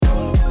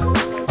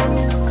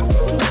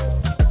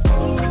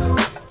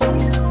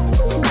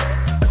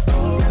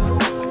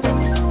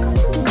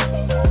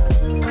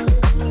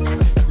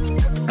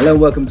Hello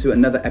and welcome to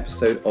another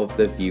episode of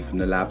the View from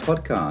the Lab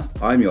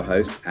podcast. I'm your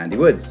host, Andy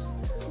Woods.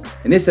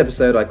 In this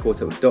episode, I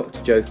caught up with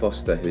Dr. Jo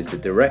Foster, who is the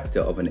director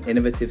of an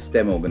innovative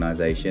STEM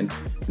organisation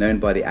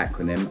known by the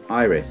acronym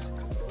IRIS,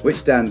 which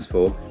stands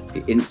for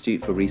the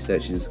Institute for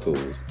Research in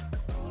Schools.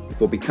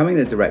 Before becoming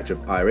the director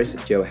of IRIS,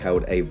 Jo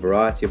held a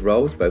variety of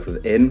roles, both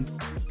within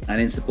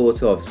and in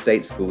support of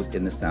state schools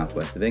in the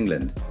southwest of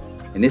England.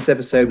 In this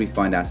episode, we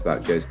find out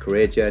about Jo's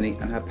career journey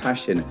and her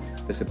passion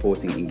for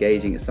supporting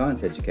engaging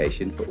science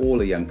education for all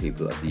the young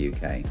people of the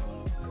UK.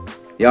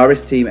 The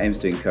IRIS team aims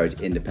to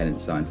encourage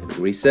independent scientific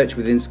research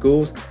within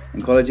schools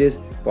and colleges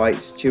by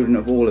its children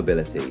of all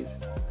abilities.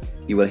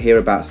 You will hear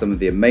about some of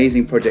the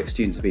amazing projects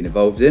students have been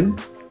involved in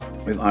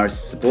with IRIS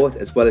support,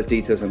 as well as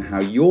details on how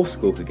your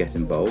school could get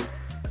involved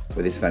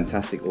with this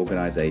fantastic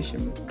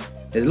organisation.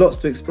 There's lots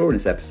to explore in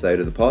this episode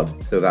of the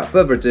pod, so without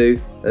further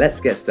ado, let's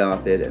get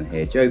started and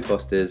hear Jo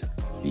Foster's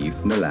View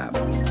from the Lab.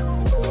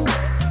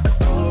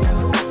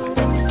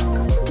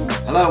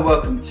 Hello and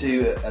welcome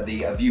to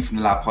the View from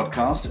the Lab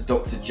podcast.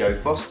 Dr. Jo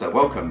Foster,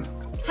 welcome.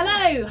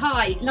 Hello,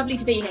 hi, lovely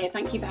to be here.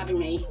 Thank you for having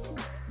me.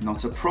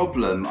 Not a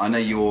problem. I know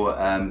you're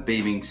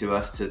beaming to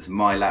us to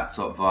my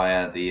laptop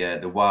via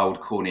the wild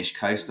Cornish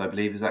coast, I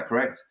believe. Is that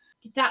correct?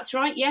 That's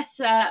right, yes.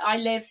 I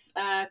live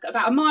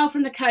about a mile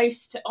from the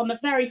coast on the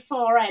very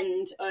far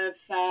end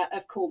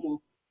of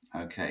Cornwall.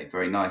 Okay,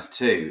 very nice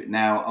too.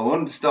 Now, I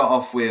wanted to start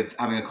off with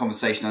having a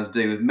conversation, as I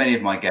do with many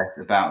of my guests,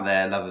 about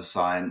their love of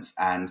science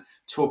and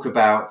talk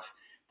about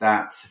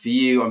that for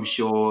you, I'm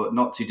sure,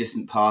 not too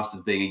distant past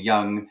of being a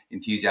young,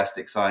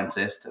 enthusiastic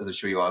scientist, as I'm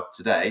sure you are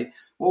today.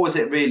 What was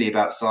it really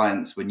about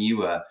science when you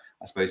were,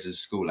 I suppose, as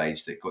school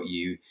age that got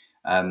you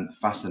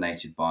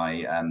fascinated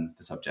by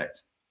the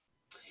subject?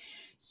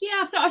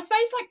 Yeah, so I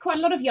suppose like quite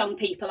a lot of young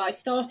people, I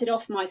started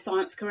off my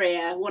science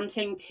career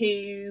wanting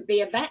to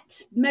be a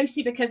vet,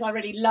 mostly because I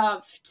really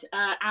loved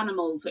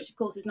animals, which of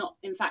course is not,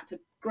 in fact, a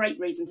great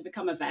reason to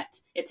become a vet,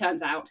 it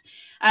turns out.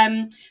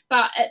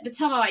 But at the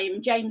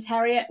time, James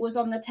Herriot was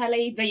on the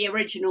telly, the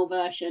original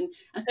version.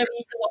 And so we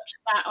used to watch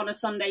that on a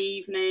Sunday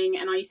evening,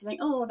 and I used to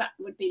think, oh, that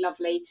would be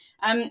lovely.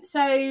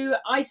 So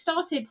I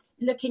started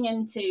looking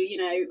into,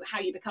 how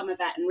you become a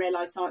vet and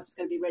realised science was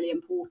going to be really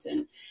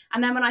important.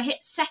 And then when I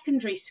hit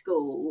secondary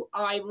school,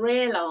 I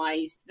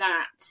realised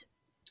that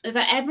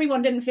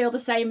everyone didn't feel the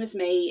same as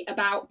me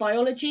about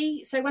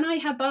biology. So when I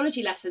had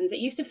biology lessons, it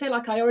used to feel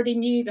like I already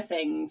knew the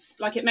things,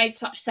 like it made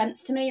such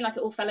sense to me, like it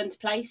all fell into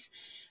place.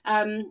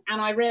 And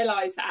I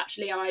realised that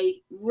actually I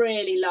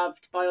really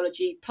loved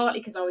biology, partly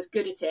because I was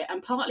good at it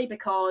and partly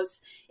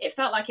because it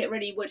felt like it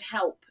really would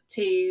help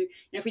to,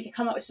 if we could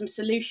come up with some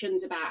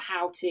solutions about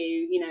how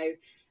to,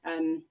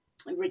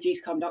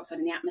 reduce carbon dioxide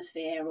in the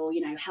atmosphere or,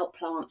 help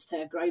plants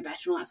to grow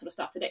better and all that sort of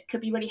stuff, that it could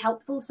be really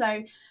helpful.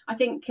 So I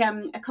think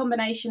a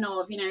combination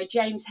of,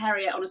 James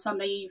Herriot on a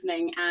Sunday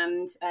evening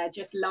and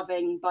just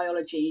loving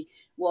biology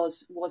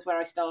was where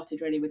I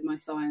started really with my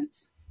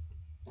science.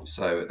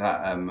 So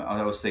that I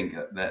always think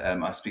that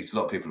I speak to a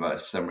lot of people about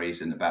this for some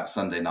reason, about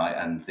Sunday night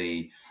and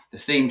the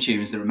theme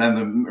tunes that remind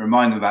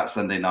them about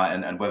Sunday night,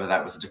 and whether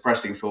that was a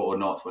depressing thought or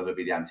not, whether it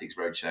be the Antiques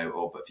Roadshow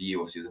but for you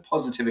obviously it was a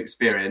positive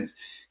experience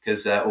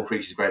because All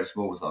Creatures Great and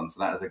Small was on. So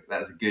that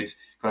is a good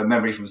kind of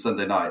memory from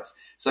Sunday nights.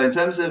 So in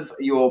terms of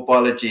your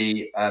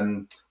biology,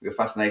 your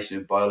fascination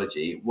with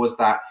biology, was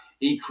that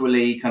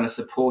equally kind of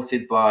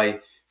supported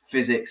by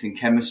physics and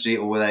chemistry,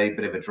 or were they a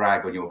bit of a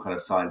drag on your kind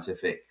of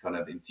scientific kind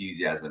of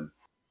enthusiasm?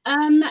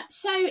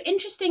 So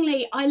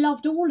interestingly, I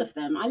loved all of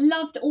them,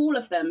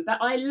 but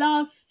I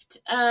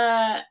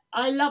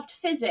loved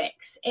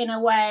physics in a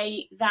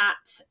way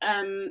that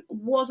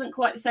wasn't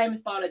quite the same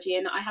as biology,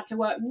 and I had to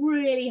work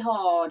really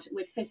hard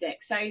with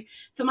physics. So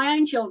for my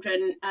own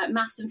children,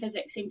 maths and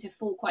physics seemed to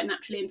fall quite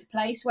naturally into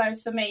place,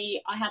 whereas for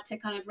me, I had to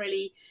kind of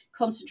really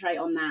concentrate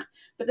on that.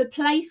 But the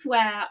place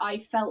where I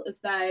felt as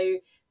though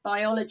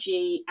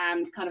biology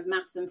and kind of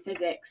maths and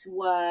physics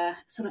were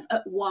sort of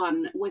at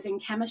one was in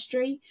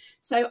chemistry.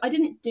 So I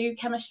didn't do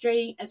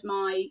chemistry as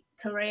my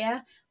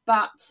career,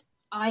 but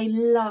I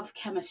love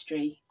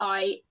chemistry.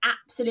 I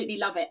absolutely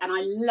love it. And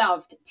I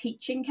loved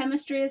teaching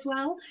chemistry as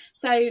well.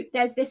 So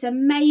there's this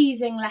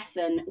amazing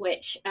lesson,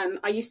 which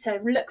I used to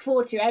look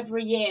forward to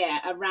every year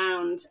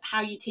around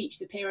how you teach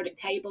the periodic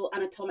table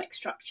and atomic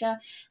structure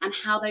and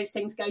how those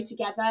things go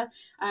together,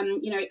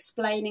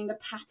 explaining the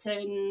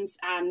patterns.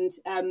 And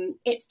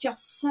it's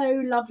just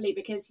so lovely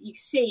because you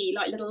see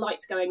like little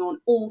lights going on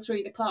all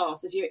through the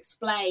class as you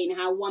explain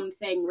how one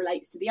thing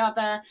relates to the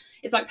other.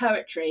 It's like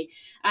poetry.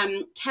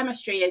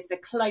 Chemistry is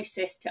the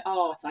closest to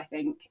art, I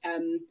think,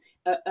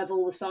 of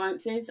all the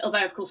sciences,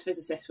 although of course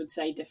physicists would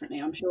say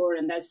differently, I'm sure,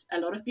 and there's a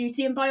lot of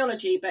beauty in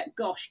biology, but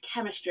gosh,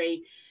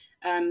 chemistry,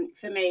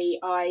 for me,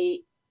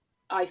 I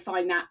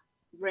find that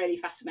really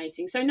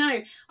fascinating. So no,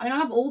 I mean, I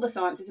love all the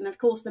sciences, and of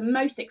course the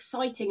most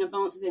exciting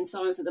advances in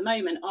science at the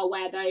moment are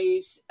where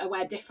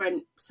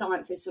different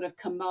sciences sort of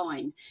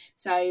combine.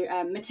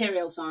 So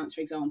material science,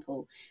 for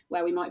example,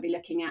 where we might be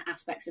looking at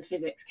aspects of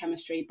physics,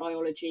 chemistry,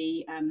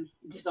 biology,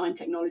 design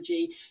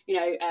technology,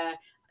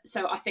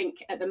 So I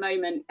think at the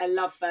moment, a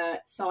love for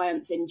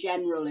science in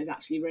general is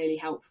actually really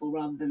helpful,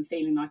 rather than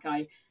feeling like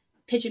I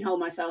pigeonhole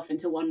myself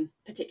into one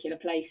particular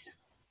place.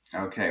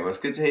 Okay, well, it's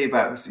good to hear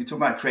about you talk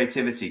about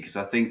creativity, because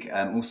I think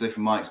also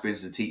from my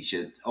experience as a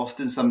teacher,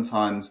 often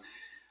sometimes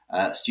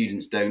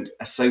students don't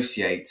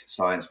associate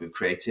science with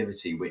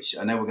creativity, which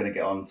I know we're going to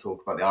get on and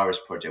talk about the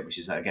Iris Project, which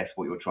is, I guess,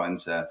 what you're trying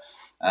to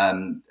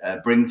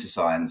bring to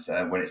science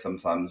when it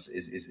sometimes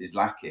is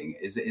lacking.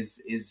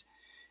 Is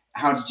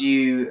how did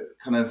you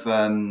kind of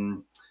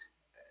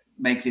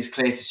make this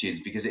clear to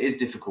students? Because it is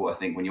difficult, I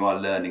think, when you are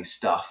learning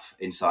stuff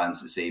in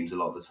science, it seems a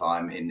lot of the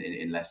time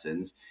in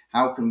lessons.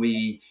 How can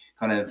we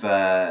kind of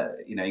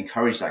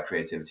encourage that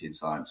creativity in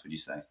science, would you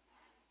say?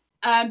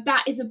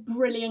 That is a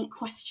brilliant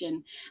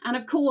question. And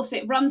of course,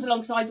 it runs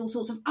alongside all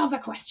sorts of other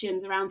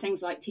questions around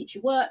things like teacher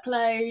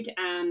workload.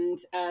 And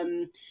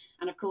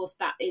of course,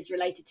 that is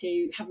related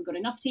to, have we got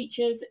enough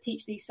teachers that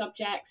teach these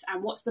subjects?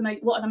 And what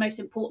are the most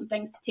important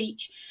things to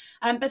teach?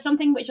 But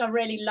something which I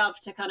really love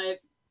to kind of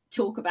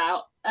talk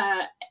about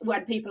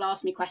when people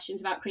ask me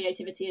questions about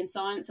creativity in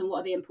science and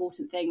what are the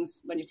important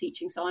things when you're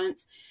teaching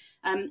science.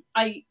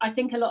 I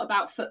think a lot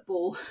about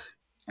football.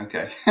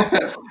 Okay.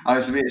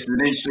 It's an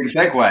interesting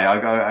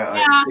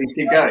segue. Please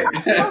keep going.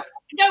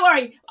 Don't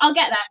worry, I'll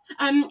get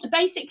there.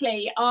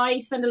 Basically, I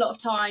spend a lot of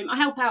time, I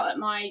help out at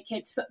my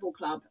kids' football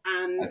club,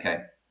 and Okay.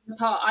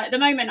 at the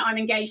moment I'm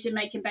engaged in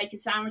making bacon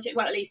sandwiches,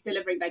 well, at least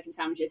delivering bacon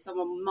sandwiches.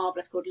 Someone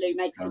marvellous called Lou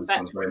makes them.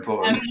 Sounds very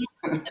important.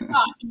 But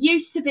it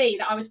used to be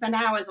that I would spend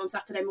hours on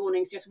Saturday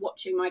mornings just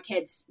watching my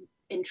kids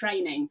in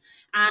training.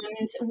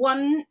 And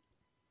one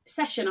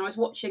session I was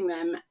watching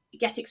them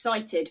get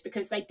excited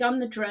because they'd done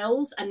the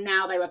drills and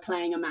now they were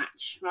playing a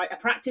match, right? A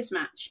practice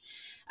match.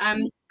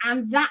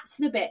 And that's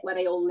the bit where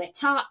they all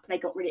lit up. They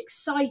got really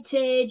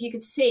excited. You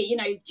could see,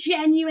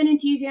 genuine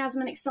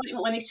enthusiasm and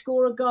excitement when they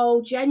score a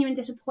goal, genuine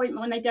disappointment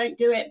when they don't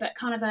do it, but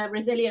kind of a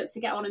resilience to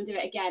get on and do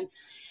it again.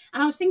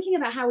 And I was thinking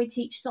about how we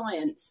teach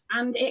science,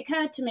 and it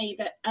occurred to me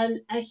that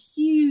a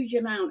huge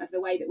amount of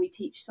the way that we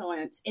teach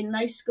science in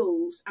most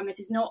schools, and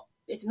it's not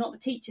the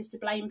teachers to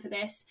blame for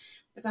this,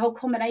 there's a whole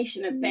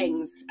combination of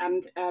things,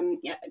 and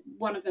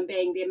one of them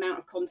being the amount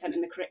of content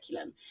in the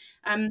curriculum.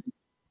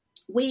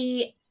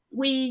 We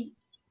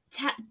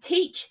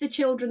teach the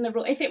children the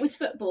rules. If it was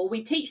football,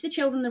 we teach the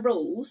children the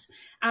rules,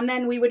 and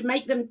then we would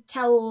make them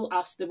tell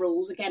us the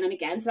rules again and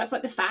again. So that's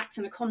like the facts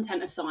and the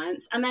content of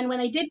science. And then when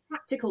they did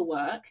practical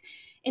work,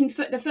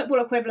 the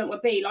football equivalent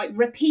would be like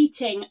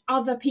repeating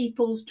other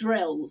people's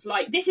drills.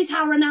 Like, this is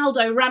how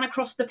Ronaldo ran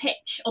across the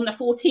pitch on the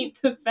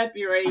 14th of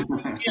February,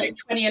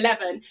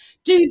 2011.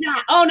 Do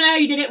that. Oh no,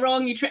 you did it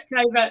wrong. You tripped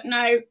over.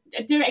 No,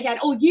 do it again.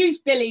 Or use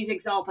Billy's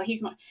example.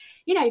 He's my,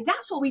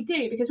 that's what we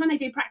do, because when they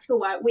do practical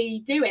work,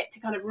 we do it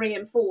to kind of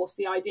reinforce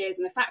the ideas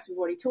and the facts we've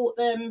already taught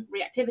them,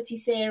 reactivity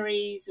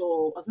series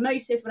or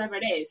osmosis, whatever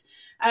it is.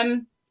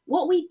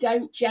 What we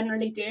don't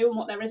generally do, and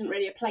what there isn't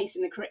really a place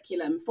in the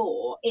curriculum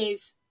for,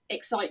 is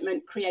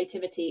excitement,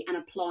 creativity, and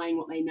applying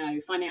what they know,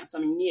 finding out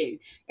something new.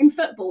 In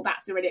football,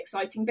 that's the really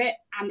exciting bit,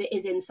 and it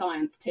is in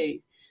science too.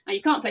 Now,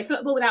 you can't play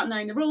football without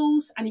knowing the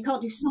rules, and you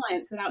can't do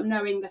science without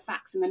knowing the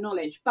facts and the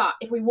knowledge. But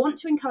if we want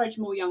to encourage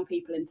more young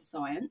people into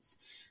science,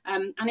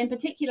 and in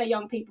particular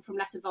young people from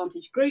less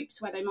advantaged groups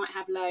where they might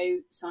have low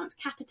science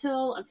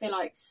capital and feel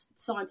like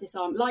scientists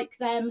aren't like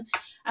them,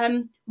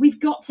 we've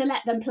got to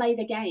let them play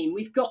the game.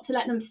 We've got to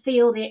let them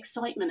feel the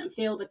excitement and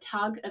feel the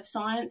tug of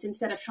science,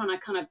 instead of trying to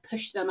kind of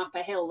push them up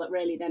a hill that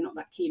really they're not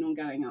that keen on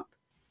going up.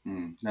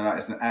 No, that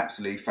is an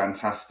absolutely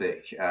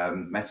fantastic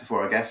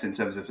metaphor, I guess, in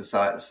terms of the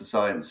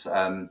science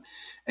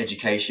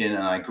education.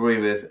 And I agree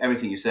with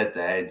everything you said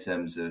there in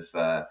terms of,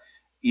 that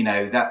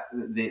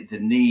the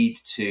need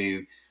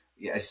to,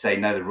 as you say,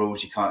 know the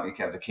rules. You can't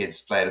have the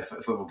kids play a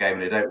football game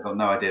and they don't got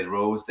no idea the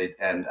rules.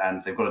 And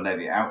they've got to know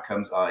the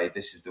outcomes.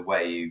 This is the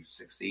way you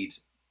succeed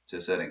to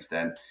a certain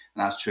extent.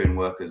 And that's true in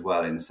work as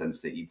well, in the sense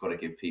that you've got to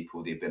give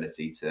people the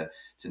ability to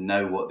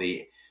know what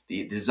the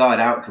desired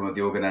outcome of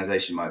the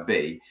organisation might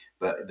be.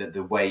 But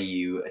the way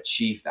you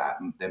achieve that,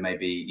 there may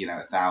be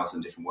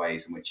 1,000 different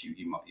ways in which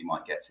you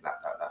might get to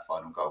that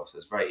final goal. So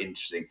it's very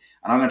interesting,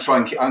 and I'm going to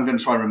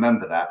try and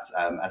remember that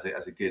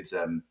as a good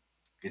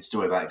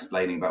story about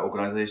explaining about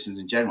organisations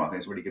in general. I think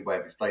it's a really good way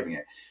of explaining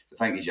it. So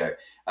thank you, Joe.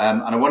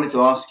 And I wanted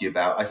to ask you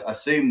about. I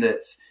assume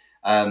that,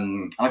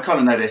 and I kind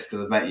of know this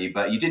because I've met you,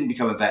 but you didn't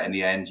become a vet in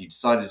the end. You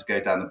decided to go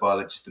down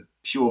the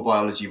pure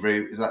biology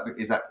route.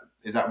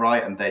 Is that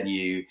right? And then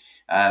you,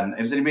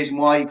 was there any reason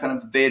why you kind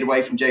of veered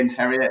away from James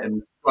Herriot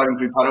and driving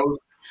through puddles?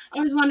 I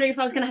was wondering if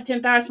I was going to have to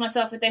embarrass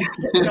myself with this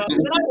particular answer,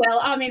 but I will.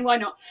 I mean, why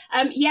not?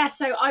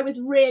 So I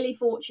was really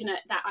fortunate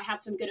that I had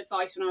some good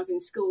advice when I was in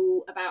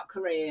school about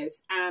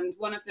careers. And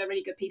one of the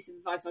really good pieces of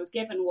advice I was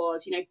given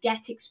was,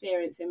 get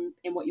experience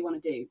in what you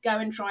want to do. Go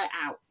and try it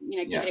out,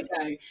 give it a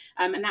go.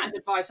 And that is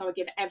advice I would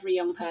give every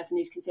young person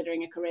who's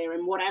considering a career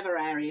in whatever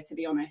area, to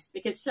be honest,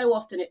 because so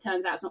often it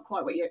turns out it's not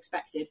quite what you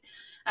expected.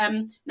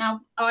 I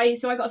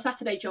got a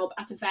Saturday job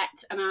at a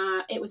vet,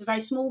 and it was a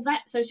very small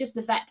vet. So it's just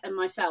the vet and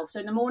myself.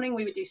 So in the morning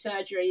we would do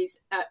surgeries.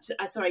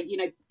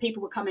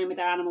 People would come in with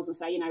their animals and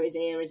say, his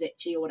ear is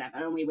itchy or whatever,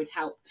 and we would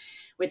help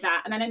with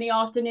that. And then in the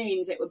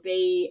afternoons, it would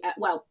be,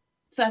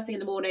 first thing in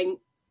the morning,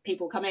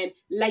 people come in,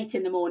 late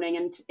in the morning,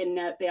 and in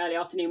the early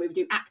afternoon, we would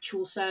do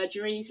actual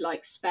surgeries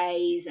like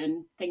spays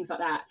and things like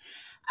that.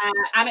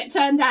 And it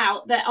turned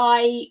out that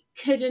I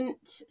couldn't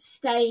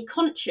stay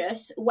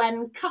conscious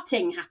when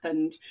cutting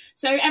happened.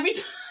 So every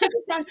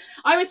time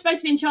I was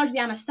supposed to be in charge of the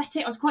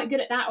anaesthetic, I was quite good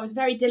at that. I was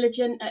very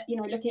diligent at,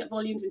 looking at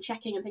volumes and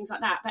checking and things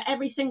like that. But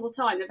every single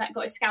time the vet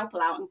got his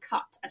scalpel out and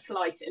cut a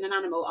slice in an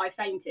animal, I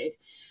fainted.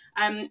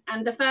 And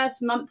the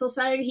first month or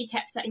so, he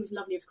was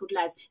lovely, it was called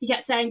Les. He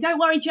kept saying, "Don't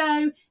worry,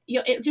 Joe,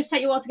 it'll just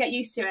take you a while to get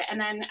used to it." And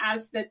then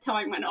as the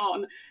time went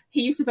on,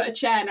 he used to put a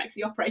chair next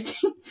to the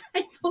operating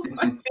table so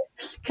I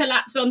could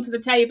collapse onto the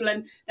table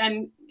and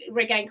then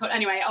regain.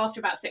 Anyway,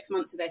 after about 6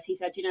 months of this, he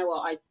said, "You know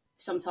what,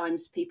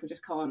 sometimes people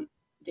just can't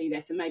do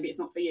this, and maybe it's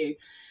not for you."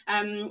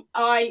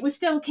 I was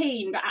still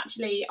keen, but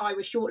actually I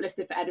was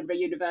shortlisted for Edinburgh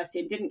University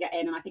and didn't get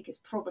in, and I think it's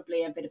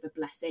probably a bit of a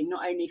blessing,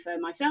 not only for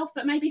myself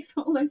but maybe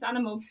for all those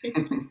animals who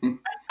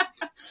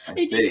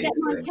didn't get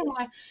my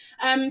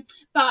care.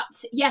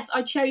 But yes,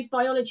 I chose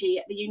biology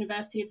at the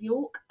University of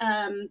York,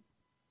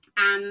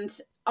 and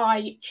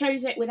I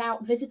chose it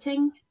without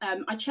visiting.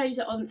 I chose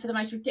it for the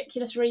most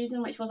ridiculous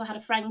reason, which was I had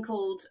a friend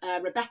called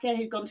Rebecca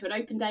who'd gone to an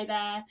open day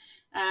there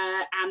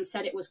and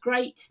said it was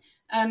great.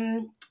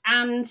 And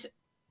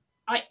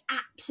I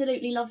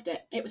absolutely loved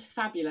it. It was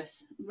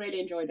fabulous. Really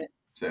enjoyed it.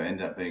 So it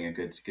ended up being a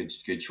good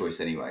choice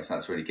anyway. So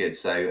that's really good.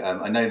 So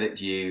I know that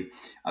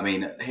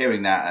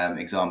hearing that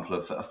example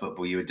of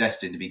football, you were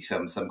destined to be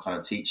some kind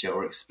of teacher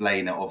or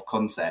explainer of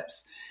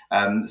concepts.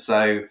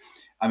 So,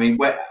 I mean,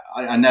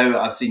 I know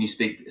I've seen you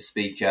speak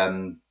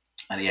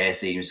at the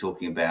ASE. You were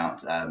talking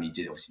about you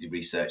did obviously do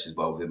research as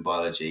well within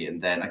biology,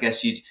 and then I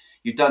guess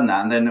you've done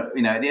that, and then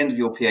at the end of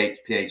your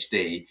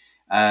PhD,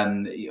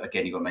 again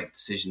you've got to make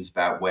decisions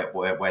about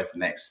where's the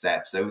next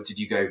step. So did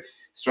you go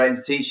straight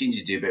into teaching? Did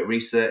you do a bit of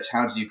research?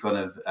 How did you kind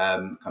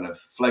of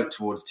float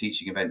towards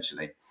teaching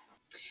eventually?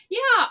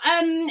 Yeah,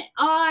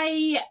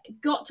 I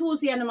got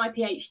towards the end of my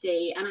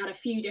PhD and had a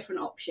few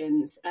different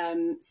options.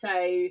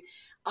 So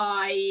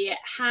I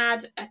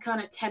had a kind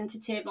of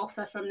tentative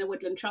offer from the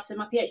Woodland Trust. So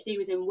my PhD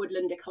was in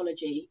woodland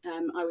ecology.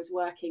 I was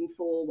working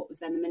for what was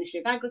then the Ministry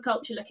of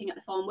Agriculture, looking at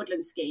the Farm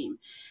Woodland Scheme.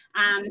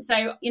 And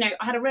so, I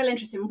had a real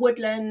interest in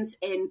woodlands,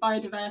 in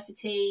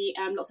biodiversity,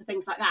 lots of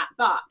things like that.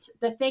 But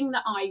the thing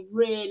that I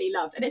really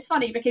loved, and it's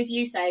funny because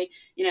you say,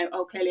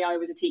 clearly I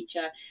was a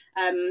teacher.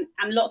 And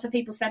lots of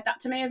people said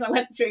that to me as I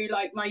went through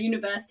like my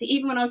university,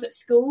 even when I was at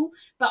school,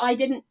 but I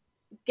didn't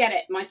get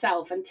it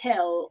myself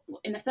until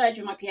in the third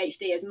year of my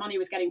PhD, as money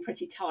was getting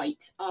pretty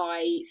tight,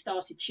 I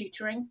started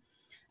tutoring.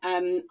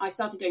 I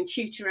started doing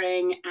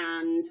tutoring,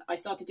 and I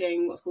started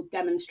doing what's called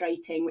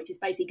demonstrating, which is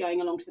basically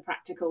going along to the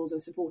practicals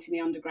and supporting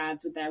the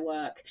undergrads with their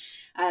work.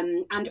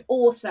 And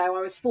also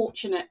I was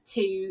fortunate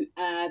to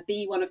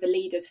be one of the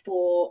leaders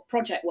for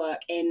project work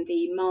in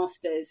the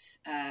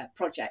master's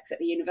projects at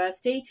the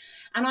university.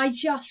 And I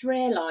just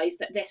realised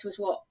that this was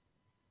what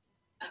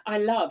I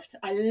loved.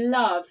 I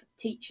love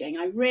teaching.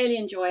 I really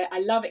enjoy it. I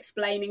love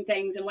explaining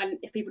things, and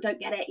if people don't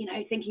get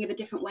it, thinking of a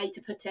different way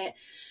to put it.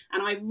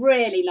 And I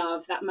really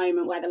love that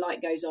moment where the light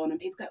goes on and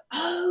people go,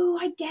 "Oh,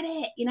 I get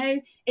it."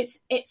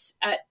 It's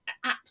an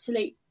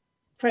absolute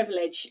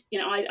privilege.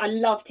 I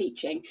love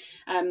teaching.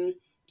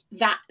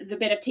 That the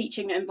bit of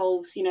teaching that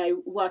involves,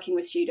 working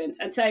with students.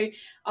 And so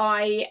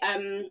I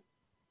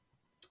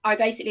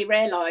basically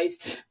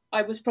realised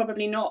I was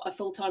probably not a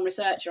full-time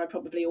researcher. I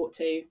probably ought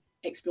to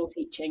explore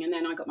teaching, and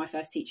then I got my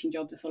first teaching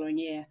job the following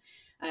year.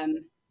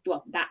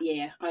 That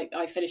year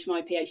I finished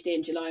my PhD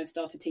in July and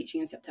started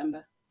teaching in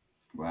September.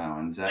 Wow.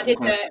 And I did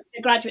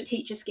the graduate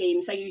teacher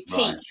scheme, so you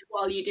teach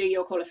while you do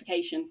your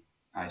qualification.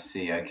 I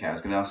see. Okay, I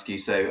was going to ask you.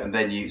 So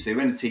you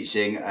went into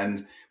teaching,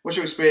 and what's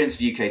your experience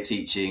of UK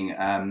teaching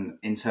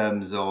in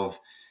terms of,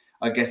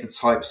 I guess, the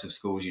types of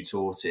schools you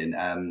taught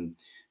in?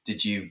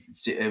 Did you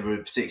have a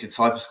particular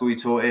type of school you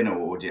taught in,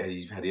 or had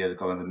you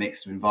kind of a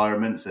mix of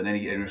environments, and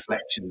any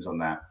reflections on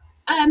that?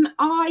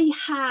 I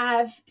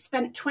have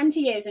spent 20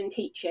 years in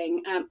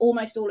teaching,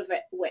 almost all of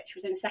it which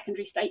was in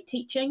secondary state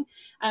teaching.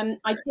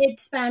 I did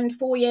spend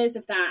 4 years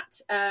of that.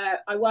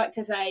 I worked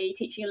as a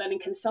teaching and learning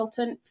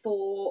consultant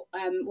for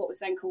what was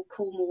then called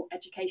Cornwall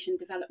Education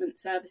Development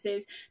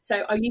Services.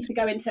 So I used to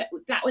go into,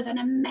 that was an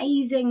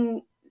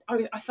amazing,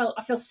 I feel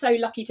so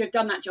lucky to have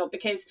done that job,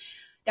 because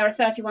there are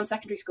 31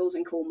 secondary schools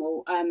in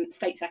Cornwall,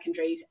 state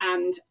secondaries,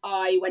 and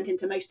I went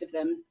into most of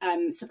them,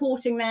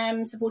 supporting their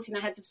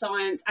heads of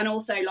science, and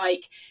also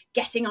like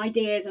getting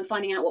ideas and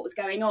finding out what was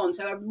going on.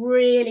 So a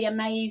really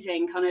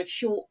amazing kind of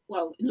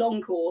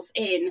long course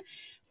in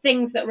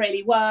things that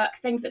really work,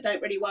 things that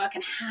don't really work,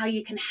 and how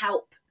you can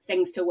help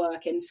things to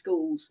work in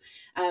schools.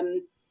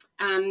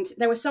 And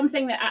there was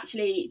something that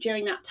actually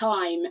during that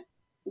time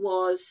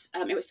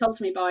it was told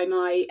to me by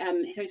my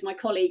so he's my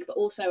colleague but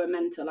also a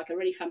mentor, like a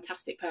really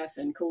fantastic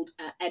person called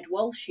Ed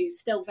Walsh, who's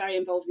still very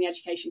involved in the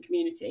education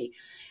community.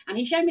 And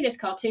he showed me this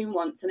cartoon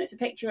once, and it's a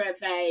picture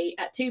of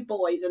two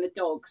boys and a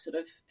dog. Sort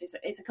of,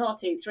 it's a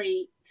cartoon,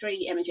 three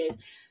images.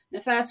 The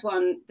first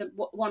one, the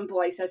one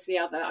boy says to the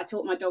other, "I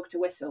taught my dog to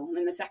whistle." And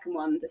then the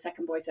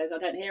second boy says, "I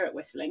don't hear it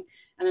whistling."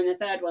 And then the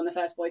third one, the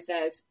first boy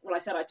says, "Well, I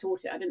said I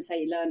taught it. I didn't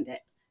say he learned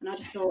it." And I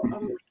just thought,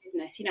 oh my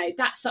goodness,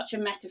 that's such a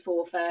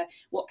metaphor for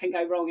what can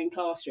go wrong in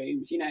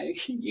classrooms.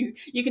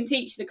 You can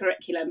teach the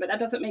curriculum, but that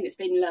doesn't mean it's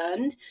been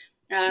learned.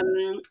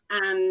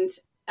 And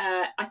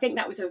I think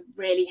that was a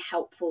really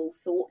helpful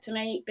thought to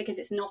me, because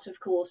it's not, of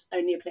course,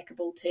 only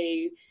applicable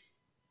to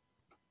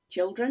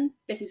children.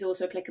 This is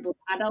also applicable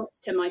to adults,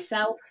 to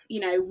myself.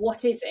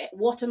 What is it?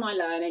 What am I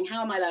learning?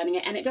 How am I learning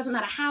it? And it doesn't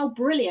matter how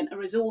brilliant a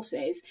resource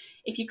is.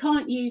 If you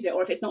can't use it,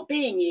 or if it's not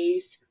being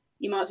used,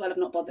 you might as well have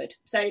not bothered.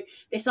 So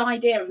this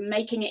idea of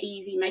making it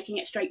easy, making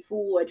it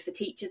straightforward for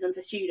teachers and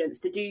for students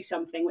to do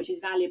something which is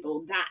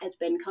valuable, that has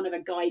been kind of a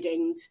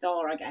guiding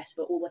star, I guess,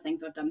 for all the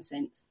things I've done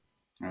since.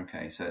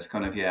 Okay, so it's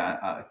kind of,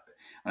 I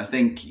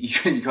think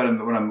you kind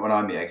of, when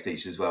I'm the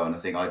ex-teacher as well, and I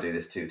think I do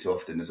this too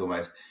often, is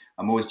almost,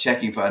 I'm always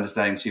checking for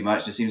understanding too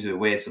much. It seems a bit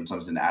weird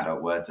sometimes in the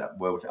adult world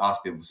to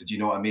ask people, so do you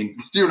know what I mean?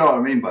 Do you know what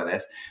I mean by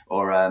this?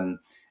 Or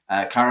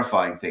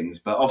clarifying things,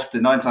 but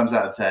often 9 times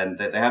out of 10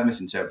 they have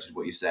misinterpreted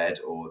what you said,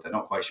 or they're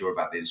not quite sure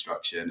about the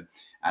instruction,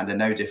 and they're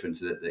no different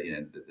to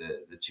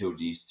the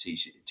children used to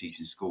teach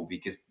in school,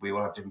 because we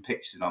all have different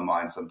pictures in our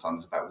minds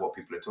sometimes about what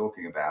people are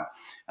talking about.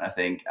 And I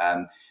think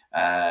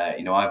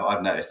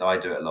I've noticed that I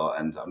do it a lot,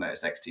 and I've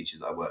noticed ex-teachers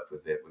that I work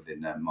with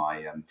within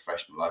my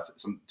professional life,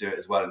 some do it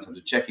as well in terms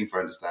of checking for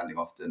understanding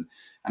often.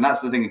 And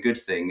that's the thing, a good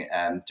thing,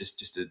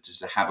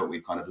 just a habit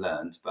we've kind of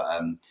learned,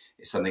 but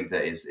it's something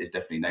that is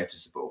definitely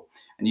noticeable.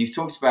 And you've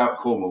talked about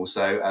Cornwall,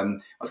 so I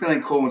was going to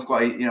think Cornwall's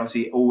quite,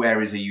 obviously all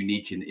areas are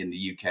unique in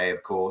the UK,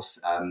 of course,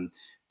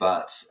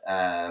 but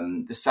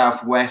the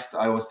southwest,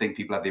 I always think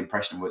people have the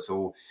impression of it's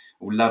all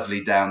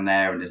lovely down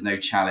there and there's no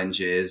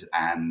challenges,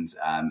 and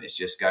it's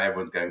just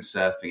everyone's going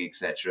surfing,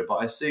 etc. But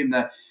I assume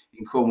that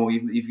in Cornwall,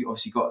 you've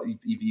obviously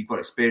you've got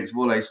experience of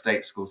all those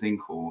state schools in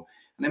Cornwall,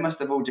 and they must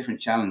have all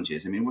different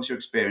challenges. I mean, what's your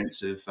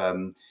experience of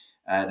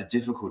the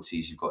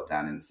difficulties you've got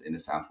down in the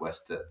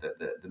southwest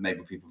that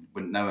maybe people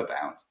wouldn't know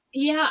about?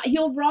 Yeah,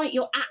 you're right.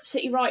 You're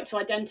absolutely right to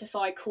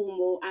identify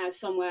Cornwall as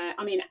somewhere,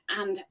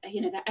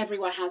 that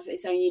everywhere has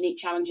its own unique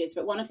challenges.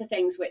 But one of the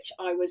things which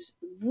I was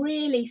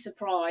really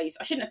surprised,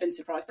 I shouldn't have been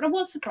surprised, but I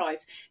was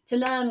surprised to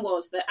learn,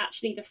 was that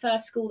actually the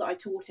first school that I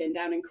taught in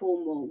down in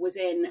Cornwall was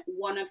in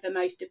one of the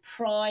most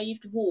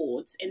deprived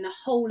wards in the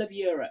whole of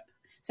Europe.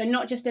 So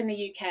not just in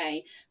the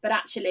UK, but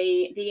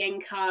actually the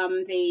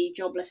income, the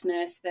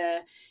joblessness,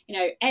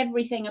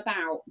 everything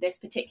about this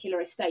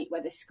particular estate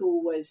where the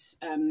school was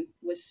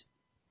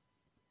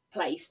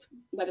placed,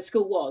 where the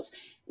school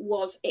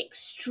was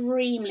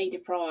extremely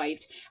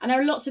deprived. And there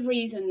are lots of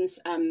reasons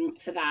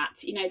for that.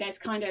 There's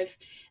kind of,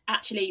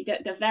 actually,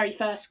 the very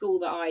first school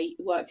that I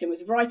worked in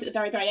was right at the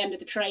very, very end of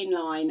the train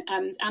line.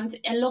 And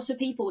a lot of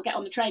people would get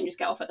on the train, just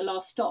get off at the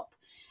last stop,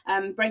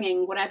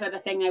 bringing whatever the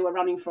thing they were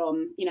running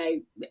from,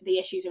 the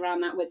issues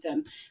around that with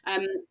them.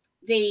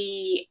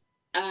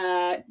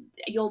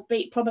 You'll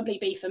probably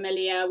be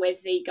familiar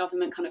with the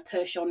government kind of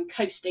push on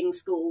coasting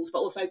schools, but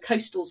also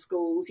coastal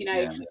schools.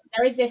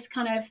 There is this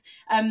kind of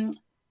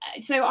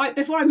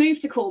before I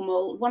moved to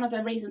Cornwall, one of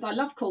the reasons I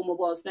loved Cornwall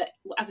was that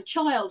as a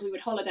child we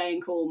would holiday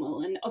in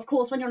Cornwall, and of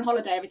course when you're on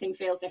holiday everything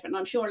feels different, and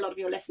I'm sure a lot of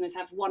your listeners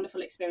have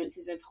wonderful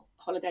experiences of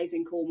holidays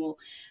in Cornwall,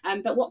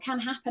 but what can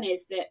happen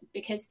is that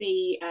because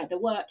the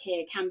work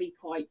here can be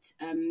quite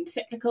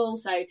cyclical,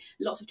 so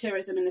lots of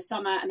tourism in the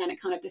summer and then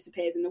it kind of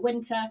disappears in the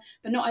winter.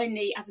 But not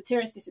only as the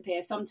tourists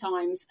disappear,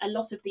 sometimes a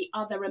lot of the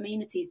other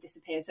amenities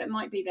disappear. So it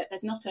might be that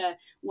there's not a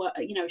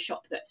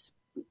shop that's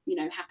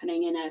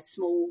happening in a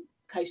small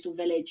coastal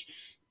village,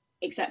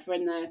 except for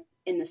in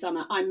the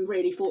summer. I'm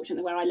really fortunate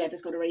that where I live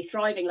has got a really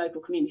thriving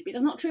local community, but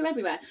that's not true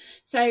everywhere.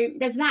 So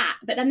there's that,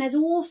 but then there's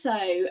also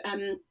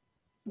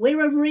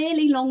we're a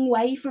really long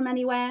way from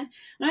anywhere.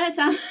 I know that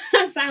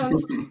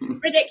sounds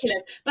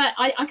ridiculous, but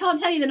I can't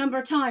tell you the number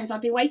of times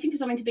I've been waiting for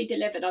something to be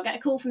delivered. I'll get a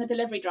call from the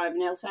delivery driver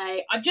and they'll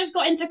say, "I've just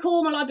got into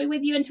Cornwall, I'll be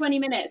with you in 20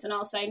 minutes. And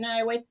I'll say,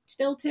 "No, we're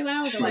still 2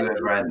 hours away."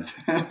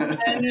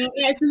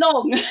 It's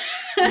long.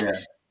 Yeah.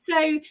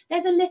 So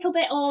there's a little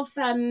bit of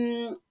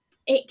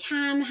it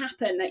can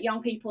happen that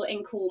young people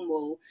in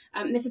Cornwall,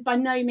 this is by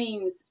no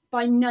means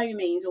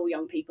all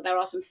young people. There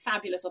are some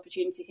fabulous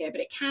opportunities here,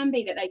 but it can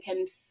be that they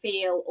can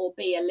feel or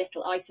be a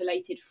little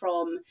isolated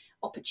from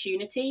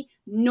opportunity,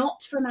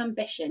 not from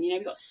ambition.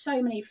 We've got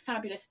so many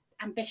fabulous,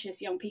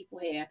 ambitious young people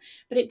here,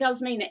 but it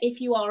does mean that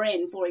if you are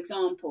in, for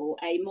example,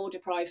 a more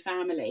deprived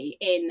family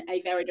in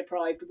a very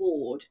deprived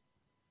ward,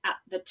 at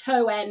the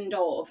toe end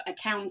of a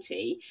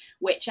county,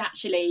 which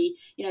actually,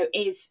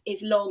 is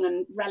long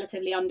and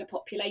relatively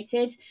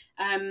underpopulated,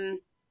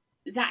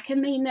 that can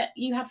mean that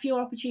you have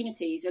fewer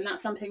opportunities, and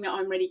that's something that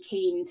I'm really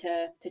keen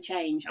to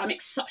change. I'm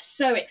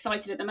so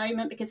excited at the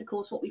moment because, of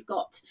course, what we've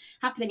got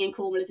happening in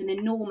Cornwall is an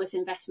enormous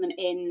investment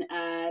in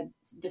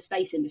the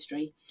space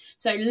industry.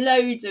 So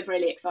loads of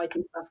really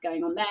exciting stuff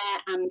going on there,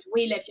 and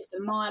we live just a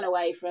mile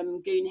away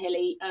from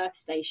Goonhilly Earth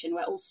Station,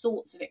 where all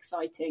sorts of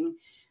exciting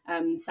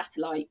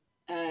satellite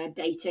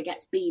data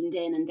gets beamed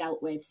in and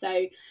dealt with.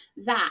 So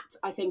that,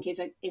 I think,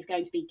 is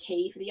going to be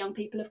key for the young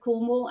people of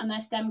Cornwall and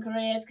their STEM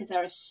careers, because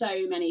there are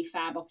so many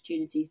fab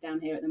opportunities down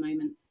here at the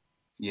moment.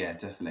 Yeah,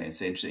 definitely.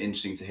 It's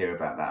interesting to hear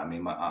about that. I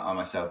mean, I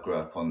myself grew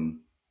up on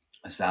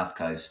the south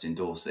coast in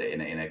Dorset,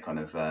 in a kind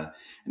of an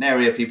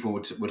area people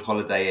would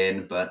holiday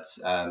in, but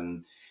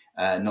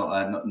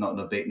not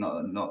the big,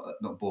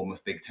 not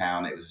Bournemouth big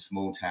town. It was a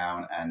small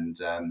town, and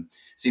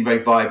seemed very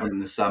vibrant in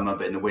the summer,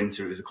 but in the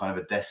winter it was a kind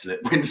of a desolate,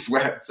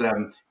 windswept,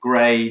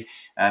 grey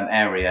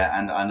area.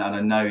 And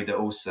I know that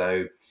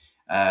also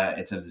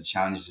in terms of the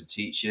challenges of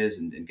teachers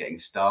and getting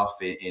staff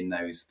in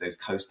those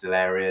coastal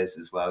areas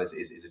as well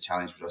is a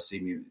challenge, which I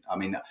assume I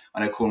mean, I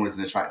know Cornwall is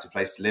an attractive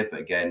place to live, but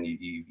again,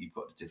 you've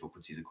got the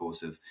difficulties, of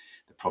course, of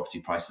the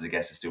property prices, I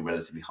guess, are still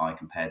relatively high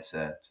compared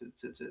to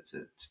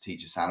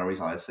teacher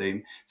salaries, I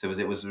assume. So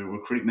was the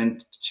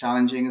recruitment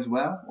challenging as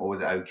well, or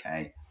was it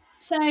okay?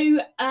 So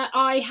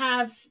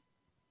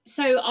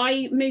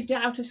I moved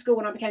out of school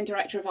when I became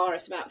director of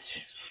Iris about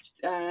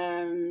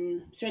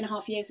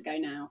 3.5 years ago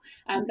now.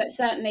 But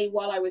certainly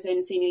while I was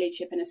in senior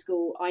leadership in a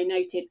school, I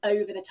noted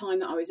over the time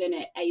that I was in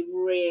it a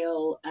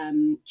real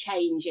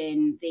change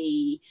in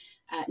the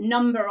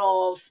number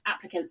of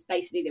applicants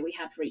basically that we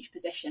had for each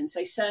position.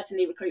 So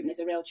certainly recruitment is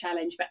a real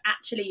challenge, but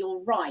actually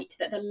you're right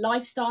that the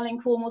lifestyle in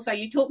Cornwall, so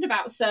you talked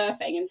about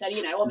surfing and said,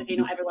 obviously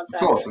not everyone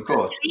surfs. Of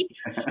course.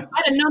 I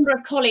had a number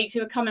of colleagues who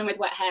would come in with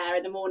wet hair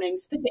in the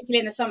mornings, particularly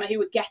in the summer, who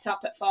would get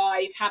up at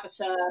 5, have a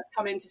surf,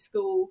 come into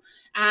school.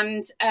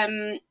 And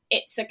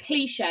it's a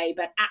cliche,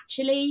 but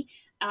actually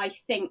I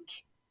think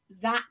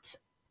that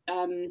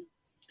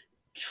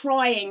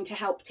trying to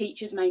help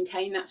teachers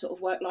maintain that sort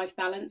of work-life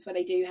balance where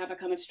they do have a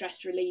kind of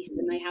stress release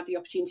and they have the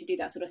opportunity to do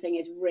that sort of thing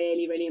is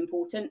really, really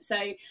important. So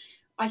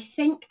I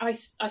think I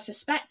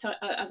suspect,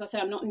 as I say,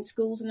 I'm not in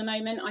schools in the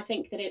moment. I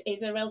think that it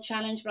is a real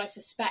challenge, but I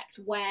suspect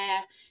where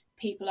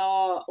people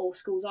are, or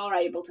schools are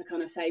able to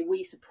kind of say,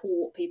 we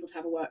support people to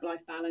have a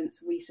work-life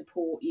balance, we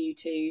support you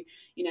to,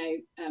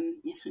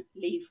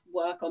 leave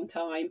work on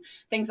time,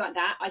 things like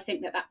that. I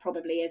think that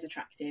probably is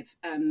attractive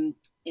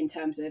in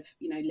terms of,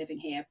 living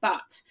here.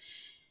 But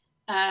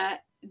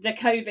the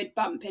COVID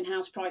bump in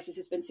house prices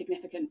has been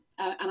significant.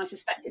 And I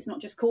suspect it's not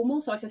just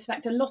Cornwall. So I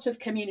suspect a lot of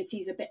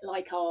communities a bit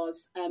like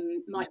ours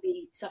might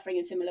be suffering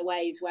in similar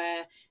ways,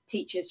 where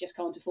teachers just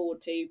can't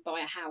afford to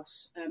buy a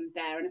house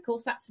there. And of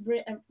course, that's,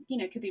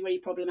 could be really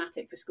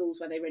problematic for schools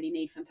where they really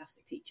need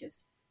fantastic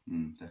teachers.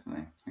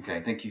 Definitely.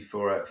 Okay, thank you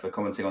for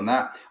commenting on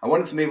that. I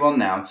wanted to move on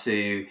now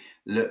to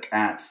look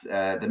at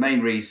the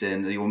main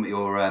reason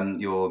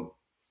your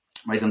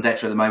raison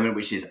d'etre at the moment,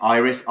 which is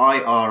IRIS,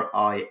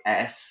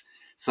 IRIS.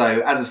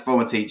 So, as a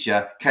former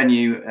teacher, can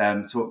you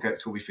talk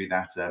me through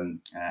that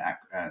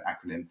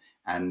acronym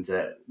and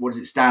what does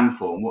it stand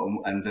for?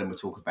 And then we'll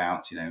talk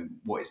about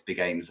what its big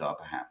aims are,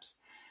 perhaps.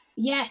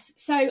 Yes,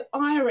 so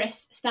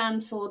IRIS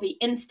stands for the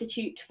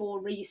Institute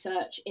for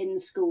Research in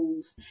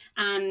Schools,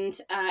 and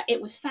it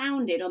was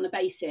founded on the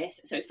basis,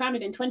 so it's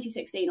founded in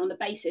 2016 on the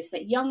basis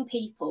that young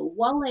people,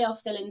 while they are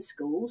still in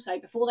school, so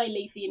before they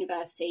leave for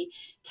university,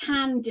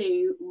 can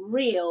do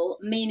real,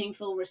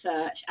 meaningful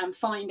research and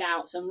find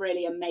out some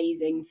really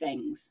amazing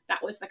things.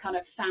 That was the kind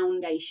of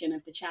foundation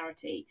of the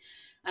charity.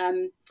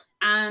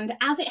 And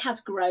as it has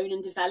grown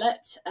and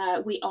developed,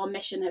 our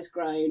mission has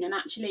grown. And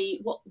actually,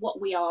 what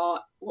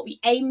we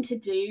aim to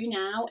do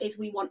now is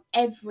we want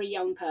every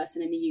young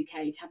person in the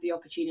UK to have the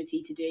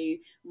opportunity to do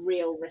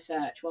real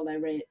research while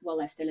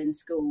they're still in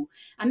school.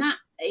 And that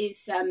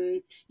is,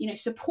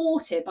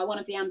 supported by one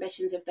of the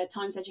ambitions of the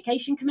Times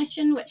Education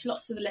Commission, which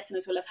lots of the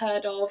listeners will have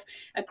heard of,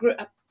 a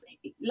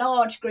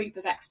large group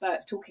of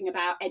experts talking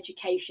about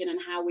education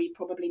and how we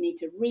probably need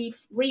to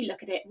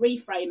re-look at it,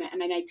 reframe it, and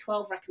they made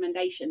 12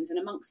 recommendations. And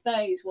amongst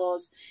those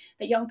was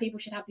that young people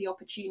should have the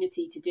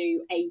opportunity to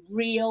do a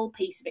real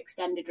piece of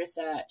extended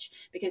research,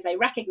 because they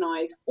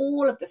recognise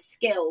all of the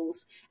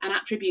skills and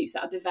attributes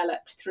that are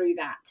developed through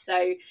that.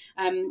 So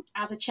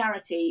as a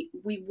charity,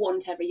 we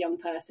want every young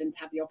person to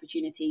have the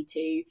opportunity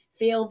to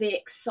feel the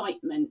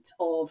excitement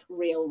of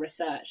real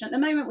research. And at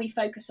the moment, we're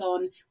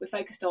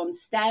focused on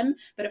STEM,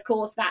 but of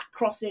course that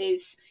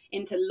crosses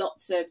into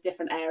lots of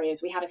different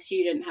areas. We had a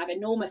student have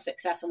enormous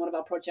success on one of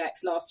our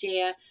projects last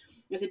year.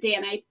 It was a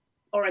DNA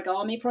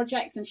origami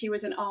project, and she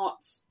was an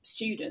arts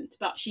student,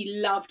 but she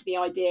loved the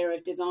idea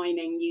of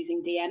designing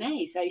using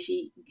DNA, so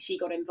she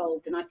got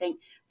involved, and I think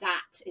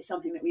that is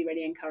something that we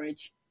really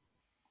encourage.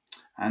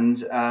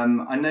 And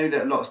I know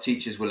that a lot of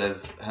teachers will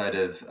have heard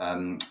of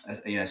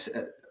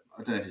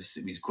I don't know if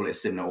we call it a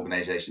similar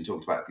organisation.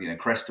 Talked about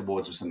Crest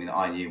Awards was something that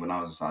I knew when I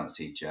was a science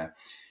teacher.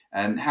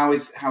 How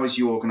is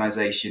your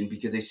organisation?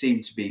 Because they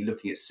seem to be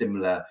looking at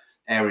similar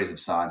areas of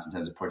science in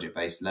terms of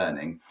project-based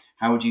learning.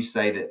 How would you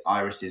say that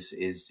IRIS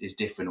is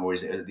different, or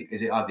is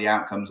it either the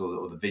outcomes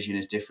or the vision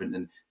is different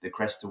than the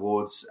CREST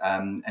awards?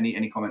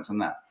 Any comments on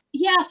that?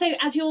 Yeah, so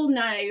as you all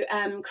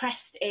know,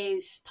 CREST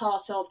is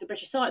part of the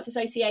British Science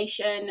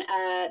Association.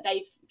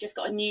 They've just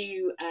got a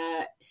new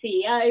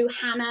CEO,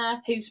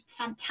 Hannah, who's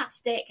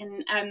fantastic.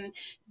 And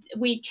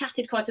we've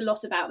chatted quite a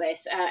lot about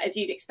this, as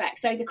you'd expect.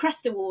 So the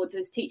CREST Awards,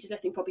 as teachers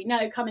listening probably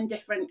know, come in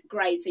different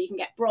grades. So you can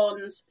get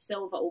bronze,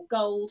 silver or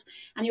gold.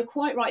 And you're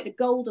quite right, the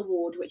gold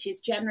award, which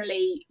is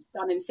generally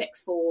done in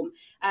sixth form,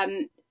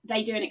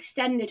 they do an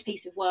extended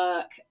piece of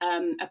work,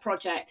 a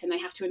project, and they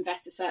have to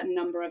invest a certain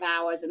number of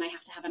hours and they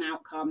have to have an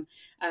outcome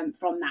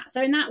from that.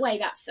 So in that way,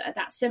 that's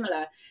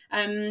similar.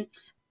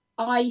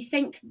 I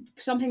think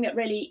something that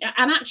really,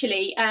 and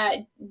actually,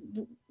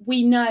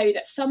 we know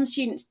that some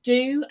students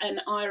do an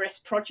IRIS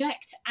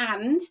project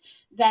and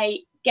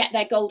they get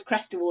their Gold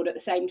CREST Award at the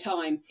same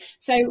time.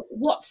 So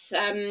what's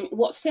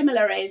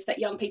similar is that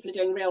young people are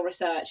doing real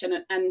research,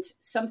 and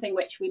something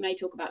which we may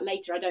talk about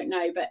later, I don't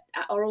know, but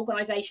our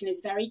organisation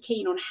is very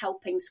keen on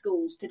helping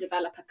schools to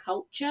develop a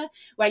culture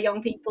where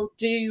young people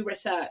do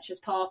research as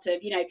part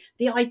of,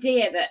 the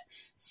idea that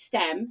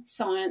STEM,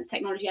 science,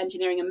 technology,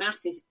 engineering and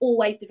maths, is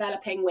always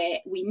developing, where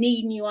we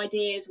need new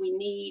ideas, we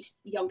need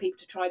young people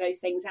to try those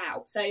things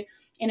out. So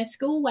in a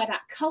school where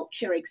that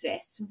culture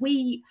exists,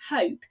 we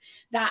hope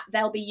that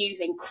they'll be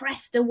using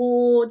CREST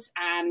Awards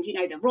and,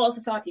 the Royal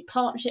Society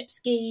Partnership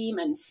Scheme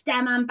and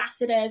STEM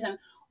ambassadors and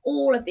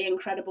all of the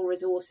incredible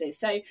resources.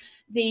 So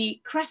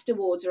the CREST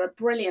Awards are a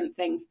brilliant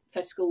thing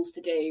for schools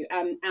to do.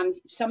 And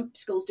some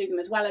schools do them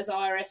as well as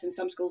IRIS and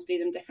some schools do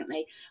them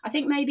differently. I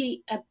think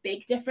maybe a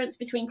big difference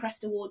between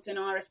CREST Awards and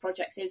IRIS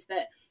projects is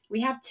that we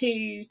have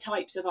two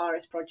types of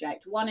IRIS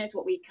project. One is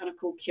what we kind of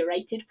call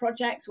curated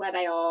projects, where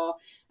they are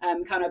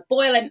kind of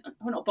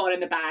not boiling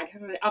the bag,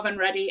 oven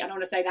ready, I don't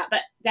want to say that,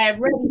 but they're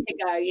ready to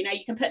go.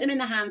 You can put them in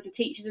the hands of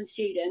teachers and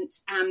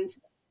students and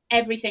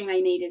everything they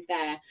need is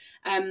there.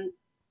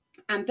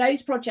 And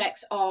those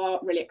projects are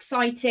really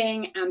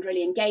exciting and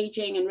really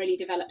engaging and really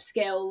develop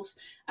skills.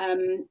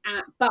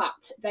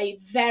 But they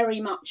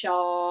very much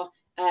are,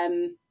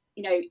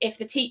 if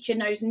the teacher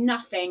knows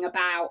nothing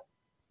about,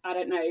 I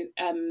don't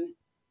know,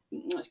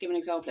 let's give an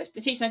example. If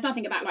the teacher knows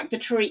nothing about like the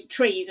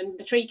trees and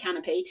the tree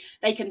canopy,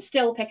 they can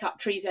still pick up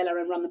Treezilla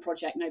and run the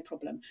project, no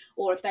problem.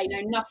 Or if they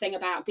know nothing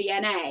about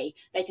DNA,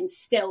 they can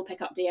still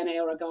pick up DNA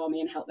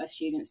origami and help their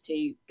students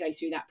to go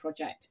through that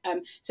project.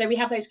 So we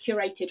have those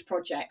curated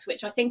projects,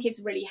 which I think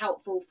is really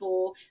helpful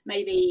for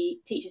maybe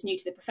teachers new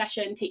to the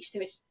profession, teachers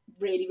who are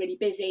really, really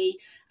busy.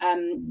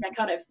 They're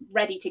kind of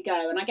ready to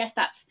go. And I guess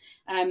that's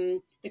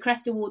the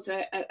CREST Awards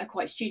are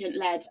quite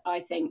student-led,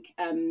 I think.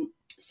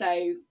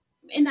 So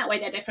in that way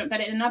they're different, but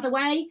in another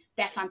way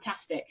they're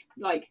fantastic.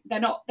 Like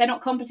they're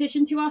not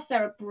competition to us,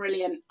 they're a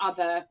brilliant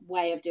other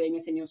way of doing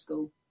this in your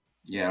school.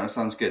 Yeah, that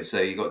sounds good. So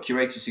you've got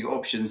curators, you've got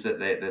options that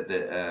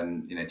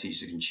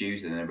teachers can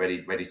choose, and they're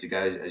ready to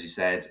go, as you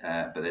said.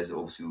 But there's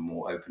obviously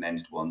more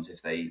open-ended ones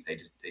if they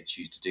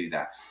choose to do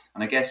that.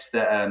 And I guess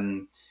that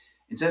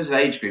in terms of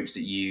age groups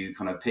that you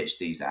kind of pitch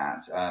these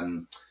at,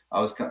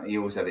 you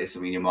always have this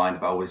in your mind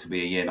about this will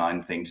be a year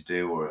 9 thing to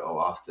do,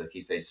 or after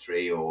Key Stage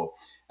 3, or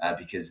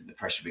because of the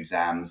pressure of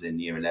exams in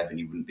year 11,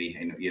 you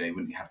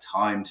wouldn't have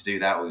time to do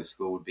that, or the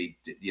school would be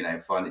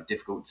find it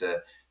difficult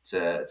to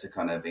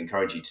kind of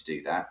encourage you to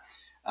do that.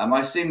 I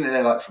assume that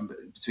they're like from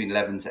between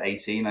 11 to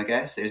 18, I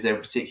guess. Is there a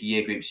particular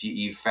year groups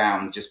you've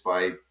found just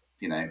by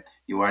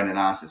your own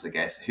analysis, I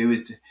guess, who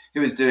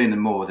is doing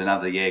them more than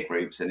other year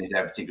groups, and is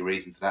there a particular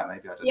reason for that?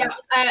 Maybe, I don't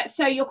know.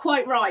 So you're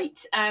quite right.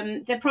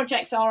 The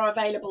projects are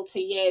available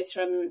to years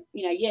from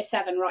year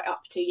 7 right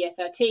up to year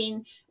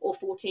 13 or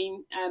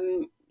 14.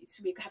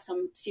 So we have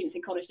some students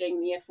in college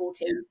doing year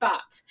 14,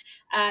 but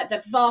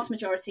the vast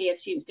majority of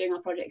students doing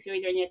our projects are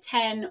either in year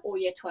 10 or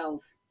year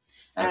 12.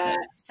 Okay.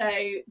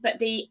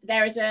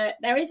 There is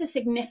a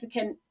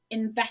significant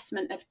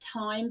investment of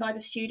time by the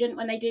student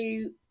when they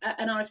do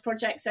an IRIS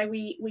project. So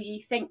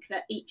we think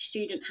that each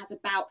student has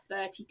about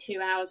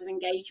 32 hours of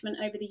engagement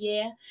over the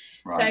year.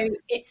 Right. So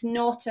it's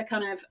not a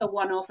kind of a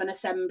one-off, an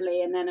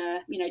assembly and then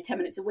 10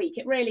 minutes a week.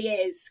 It really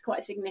is quite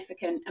a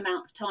significant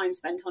amount of time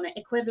spent on it,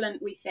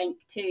 equivalent, we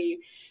think, to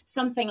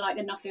something like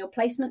the Nuffield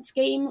Placement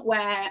Scheme,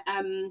 where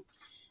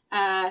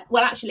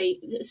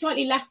actually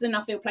slightly less than the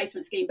Nuffield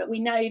Placement Scheme, but we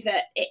know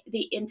that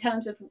in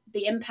terms of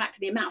the impact,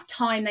 the amount of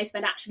time they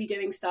spend actually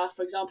doing stuff,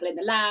 for example, in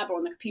the lab or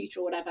on the computer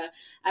or whatever,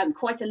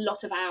 quite a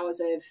lot of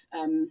hours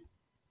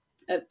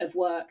of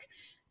work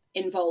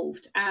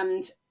involved.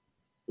 And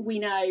we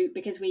know,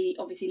 because we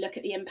obviously look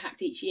at the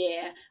impact each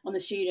year on the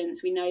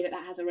students, we know that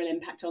has a real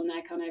impact on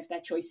their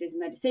choices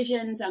and their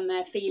decisions and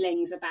their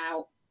feelings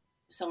about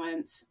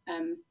science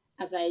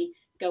as they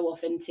go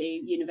off into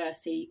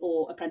university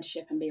or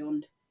apprenticeship and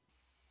beyond.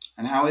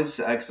 And how is,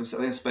 because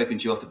I've spoken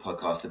to you off the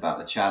podcast about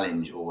the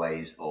challenge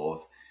always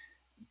of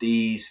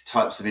these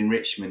types of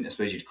enrichment, I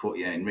suppose you'd call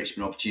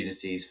enrichment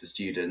opportunities for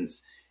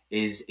students,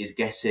 is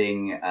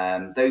getting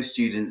those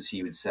students who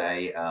you would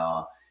say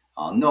are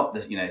are not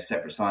the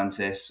separate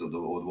scientists, or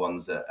the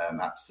ones that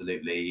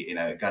absolutely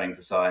are gunning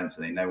for science,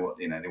 and they know what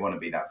they want to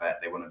be, that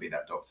vet, they want to be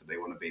that doctor, they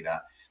want to be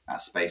that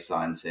space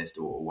scientist,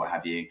 or what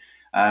have you.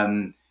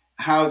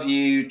 How have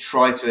you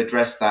tried to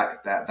address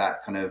that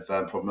kind of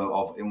problem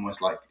of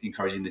almost like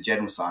encouraging the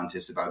general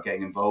scientists about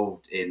getting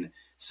involved in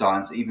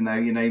science, even though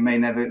you may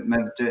never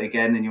do it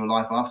again in your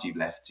life after you've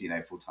left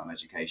full-time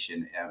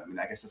education?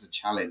 I guess that's a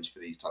challenge for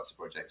these types of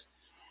projects.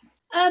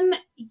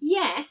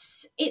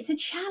 Yes, it's a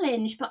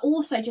challenge, but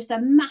also just a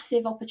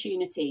massive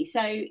opportunity.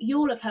 So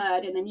you'll have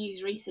heard in the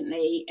news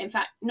recently, in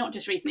fact, not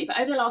just recently, but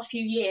over the last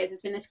few years,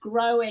 there's been this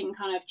growing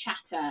kind of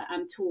chatter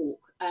and talk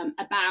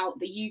about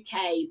the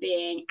UK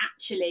being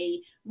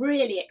actually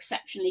really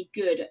exceptionally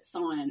good at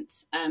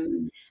science,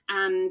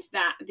 and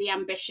that the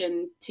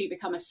ambition to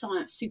become a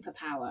science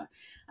superpower.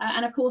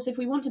 And of course, if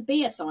we want to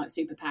be a science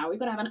superpower, we've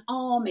got to have an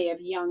army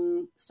of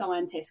young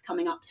scientists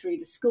coming up through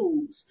the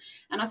schools.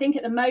 And I think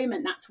at the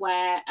moment, that's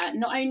where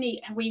not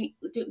only have we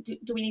do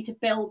we need to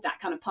build that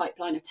kind of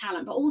pipeline of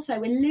talent, but also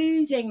we're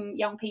losing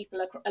young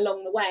people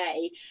along the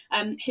way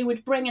who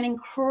would bring an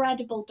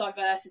incredible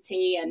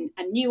diversity and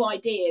new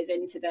ideas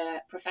into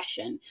the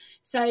profession.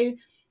 So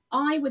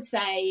I would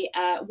say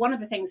one of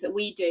the things that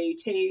we do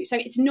so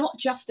it's not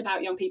just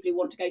about young people who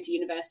want to go to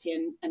university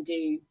and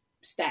do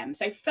STEM.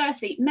 So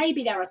firstly,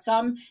 maybe there are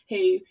some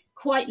who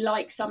quite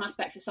like some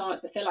aspects of science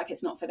but feel like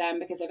it's not for them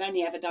because they've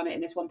only ever done it in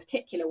this one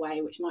particular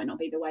way, which might not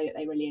be the way that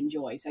they really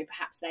enjoy. So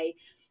perhaps they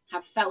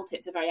have felt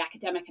it's a very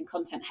academic and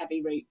content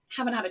heavy route,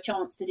 haven't had a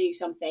chance to do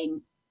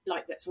something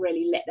like that's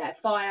really lit their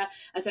fire,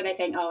 and so they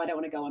think, I don't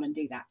want to go on and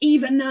do that,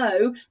 even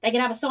though they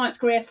can have a science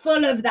career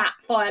full of that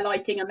fire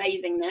lighting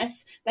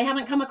amazingness. They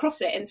haven't come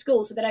across it in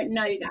school, so they don't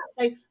know that.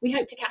 So we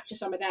hope to capture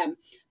some of them.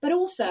 But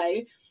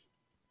also,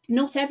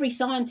 not every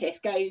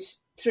scientist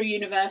goes through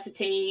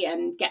university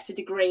and gets a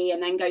degree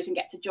and then goes and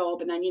gets a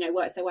job and then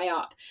works their way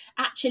up.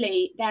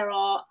 Actually, there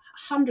are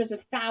hundreds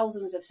of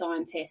thousands of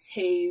scientists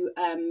who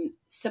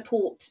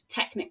support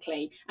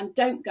technically and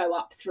don't go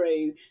up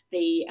through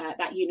the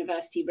that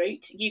university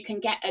route. You can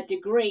get a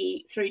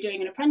degree through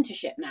doing an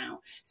apprenticeship now.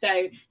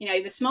 So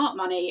the smart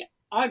money,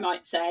 I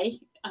would say,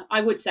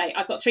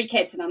 I've got 3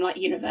 kids and I'm like,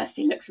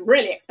 university looks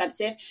really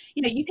expensive.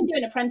 You can do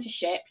an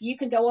apprenticeship, you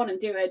can go on and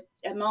do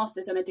a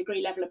master's and a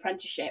degree level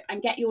apprenticeship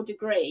and get your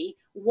degree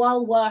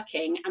while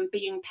working and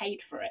being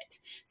paid for it.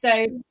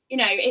 So,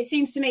 it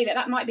seems to me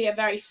that might be a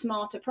very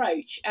smart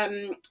approach.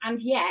 And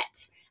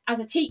yet, as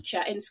a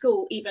teacher in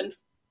school, even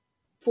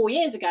 4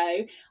 years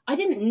ago, I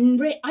didn't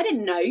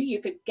know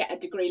you could get a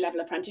degree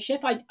level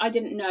apprenticeship. I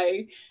didn't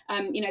know,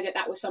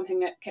 that was something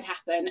that could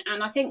happen.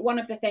 And I think one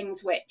of the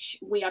things which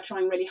we are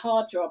trying really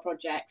hard through our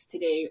projects to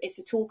do is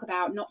to talk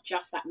about not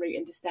just that route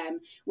into STEM,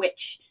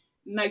 which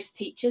most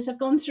teachers have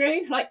gone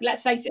through. Like,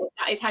 let's face it,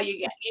 that is how you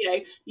get,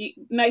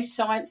 most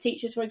science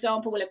teachers, for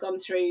example, will have gone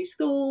through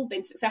school,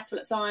 been successful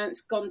at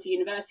science, gone to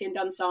university and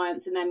done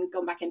science, and then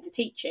gone back into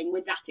teaching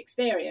with that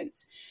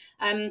experience.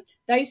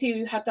 Those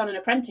who have done an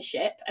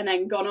apprenticeship and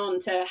then gone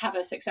on to have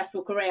a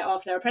successful career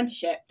after their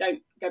apprenticeship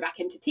don't go back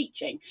into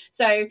teaching.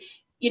 So,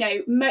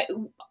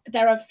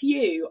 there are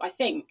few, I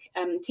think,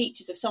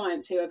 teachers of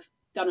science who have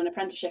done an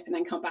apprenticeship and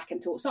then come back and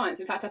taught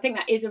science. In fact, I think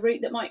that is a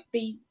route that might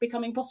be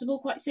becoming possible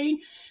quite soon.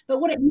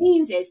 But what it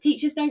means is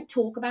teachers don't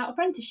talk about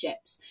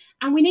apprenticeships,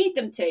 and we need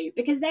them to,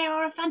 because they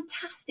are a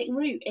fantastic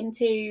route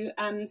into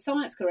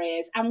science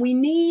careers, and we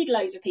need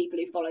loads of people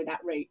who follow that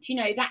route.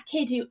 That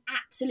kid who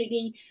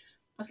absolutely,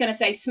 I was going to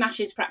say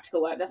smashes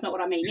practical work. That's not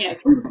what I mean.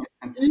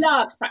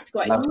 Loves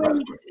practical work. It's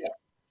really good.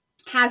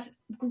 Has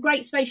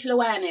great spatial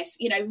awareness,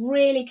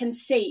 really can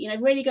see,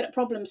 really good at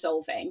problem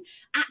solving.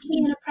 Actually,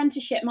 an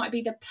apprenticeship might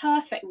be the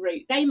perfect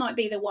route. They might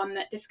be the one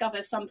that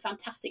discovers some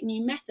fantastic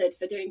new method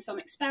for doing some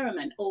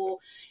experiment, or,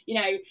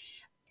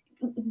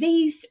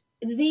 these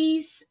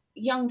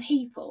young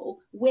people,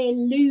 we're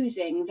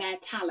losing their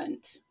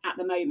talent at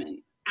the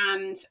moment,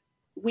 and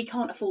we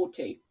can't afford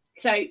to.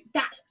 So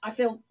I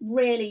feel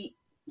really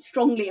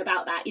strongly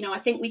about that. I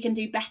think we can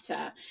do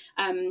better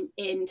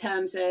in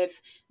terms of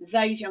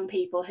those young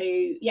people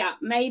who,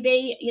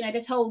 maybe,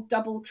 this whole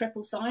double,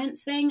 triple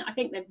science thing. I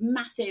think the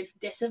massive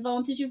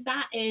disadvantage of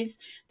that is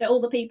that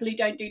all the people who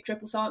don't do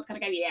triple science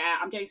kind of go,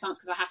 I'm doing science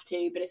because I have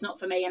to, but it's not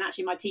for me. And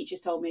actually, my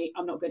teacher's told me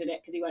I'm not good at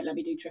it because he won't let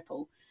me do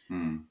triple.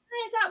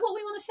 Is that what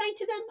we want to say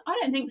to them? I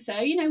don't think so.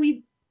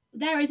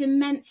 There is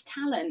immense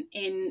talent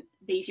in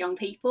these young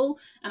people.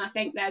 And I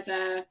think there's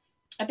a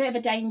bit of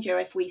a danger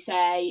if we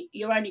say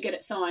you're only good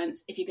at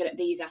science if you're good at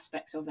these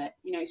aspects of it.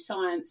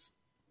 Science,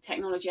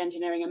 technology,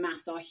 engineering and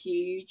maths are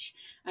huge.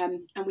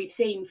 And we've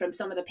seen from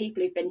some of the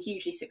people who've been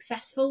hugely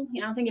successful,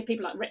 I'm thinking of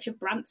people like Richard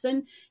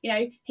Branson.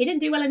 He didn't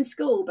do well in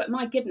school, but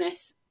my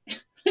goodness,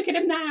 look at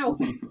him now.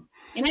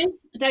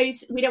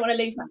 Those, we don't want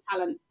to lose that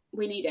talent.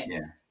 We need it.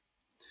 Yeah.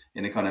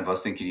 I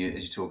was thinking,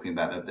 as you're talking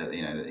about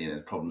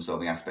the problem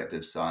solving aspect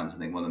of science, I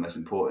think one of the most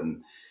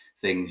important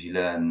things you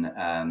learn,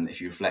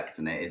 if you reflect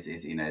on it,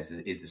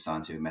 is the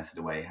scientific method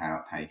a way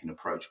how you can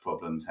approach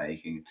problems, how you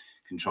can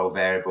control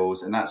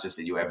variables, and that's just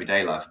in your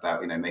everyday life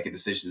about making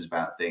decisions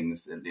about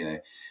things,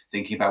 that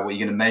thinking about what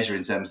you're going to measure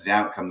in terms of the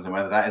outcomes and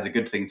whether that is a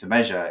good thing to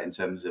measure in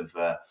terms of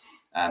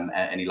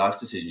any life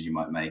decisions you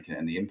might make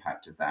and the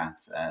impact of that.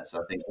 So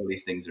I think all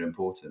these things are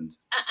important.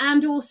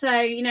 And also,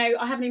 I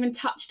haven't even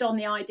touched on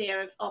the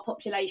idea of our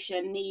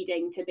population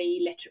needing to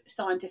be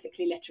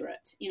scientifically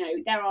literate.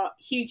 There are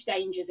huge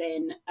dangers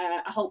in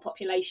a whole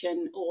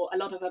population or a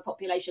lot of a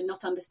population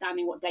not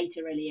understanding what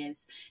data really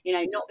is,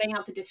 not being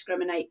able to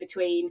discriminate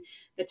between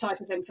the type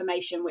of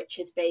information which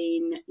has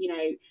been,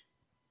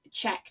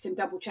 checked and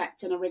double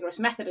checked and a rigorous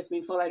method has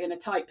been followed in a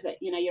type that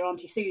your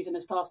Auntie Susan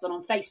has passed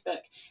on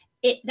Facebook.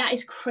 That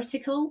is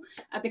critical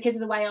because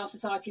of the way our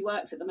society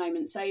works at the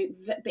moment. So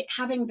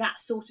having that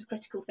sort of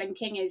critical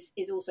thinking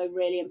is also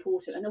really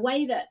important. And the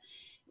way that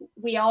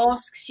we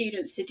ask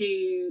students to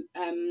do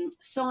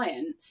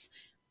science,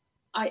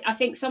 I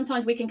think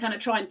sometimes we can kind of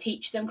try and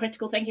teach them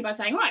critical thinking by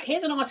saying, right,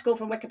 here's an article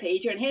from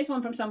Wikipedia and here's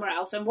one from somewhere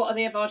else, and what are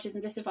the advantages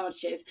and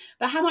disadvantages?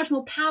 But how much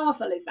more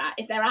powerful is that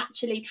if they're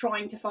actually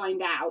trying to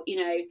find out,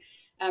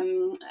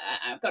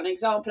 I've got an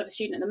example of a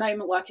student at the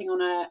moment working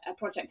on a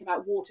project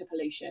about water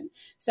pollution.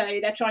 So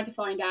they're trying to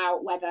find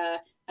out whether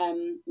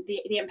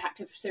the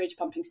impact of sewage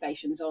pumping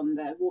stations on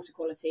the water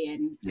quality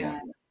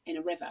in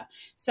a river.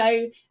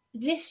 So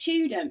this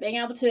student being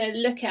able to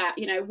look at,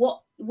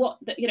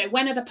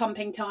 when are the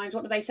pumping times?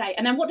 What do they say?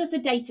 And then what does the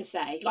data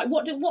say? Like,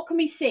 what can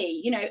we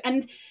see?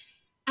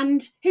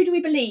 And who do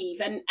we believe?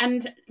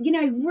 And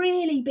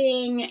really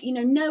being,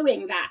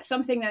 knowing that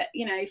something that,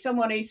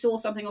 someone who saw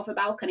something off a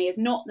balcony is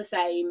not the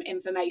same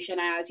information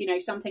as,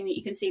 something that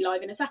you can see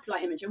live in a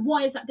satellite image. And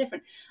why is that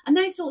different? And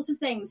those sorts of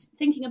things,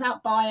 thinking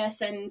about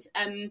bias and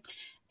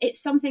it's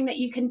something that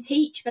you can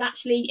teach, but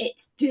actually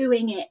it's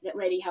doing it that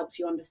really helps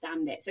you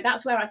understand it. So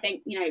that's where I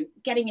think,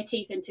 getting your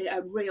teeth into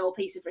a real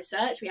piece of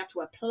research, we have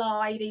to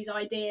apply these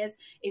ideas,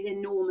 is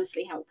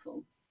enormously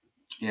helpful.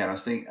 Yeah, and I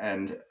was thinking,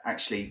 and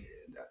actually,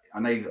 I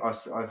know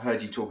I've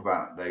heard you talk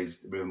about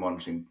those river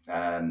monitoring,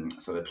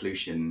 sort of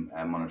pollution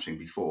monitoring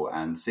before,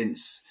 and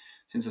since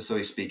I saw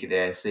you speak at the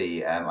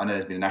ASC, I know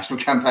there's been a national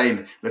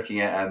campaign looking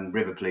at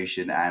river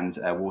pollution and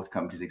water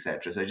companies,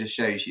 etc. So it just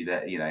shows you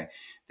that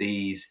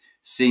these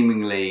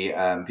seemingly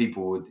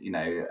people would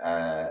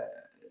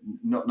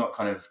not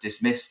kind of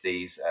dismiss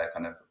these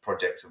kind of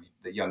projects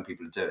that young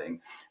people are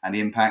doing, and the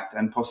impact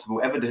and possible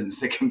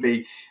evidence that can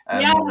be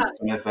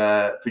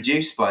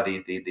produced by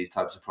these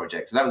types of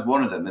projects. So that was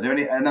one of them. Are there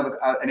any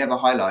other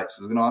highlights?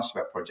 I was going to ask you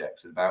about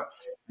projects, about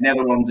any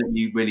other ones that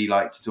you really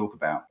like to talk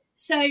about.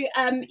 So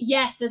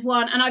yes, there's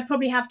one, and I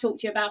probably have talked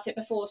to you about it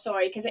before.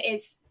 Sorry, because it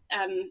is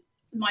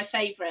my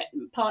favourite,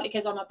 partly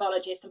because I'm a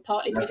biologist and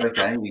partly that's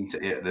okay.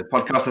 The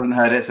podcast hasn't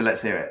heard it, so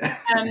let's hear it.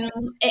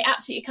 It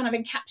absolutely kind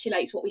of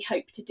encapsulates what we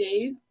hope to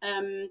do.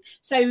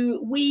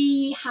 So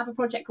we have a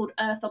project called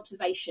Earth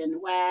Observation,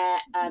 where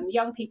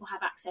young people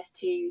have access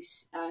to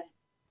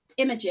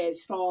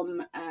images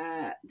from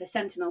the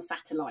Sentinel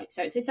satellite.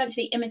 So it's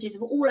essentially images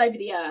of all over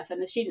the Earth,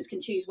 and the students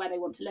can choose where they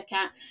want to look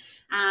at.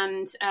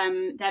 And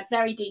they're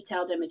very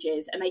detailed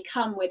images, and they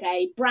come with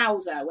a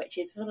browser, which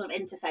is a sort of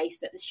interface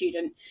that the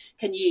student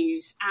can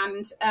use.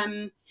 And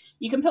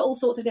you can put all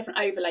sorts of different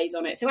overlays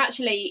on it. So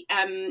actually,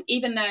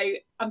 even though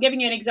I'm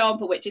giving you an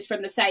example, which is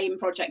from the same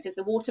project as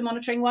the water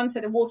monitoring one. So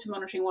the water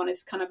monitoring one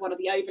is kind of one of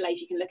the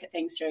overlays you can look at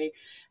things through.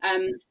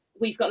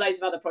 We've got loads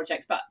of other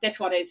projects, but this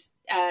one is...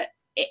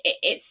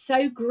 It's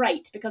so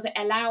great because it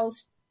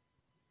allows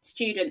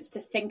students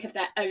to think of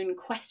their own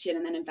question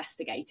and then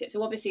investigate it.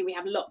 So obviously we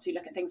have lots who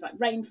look at things like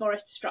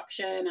rainforest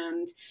destruction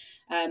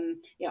and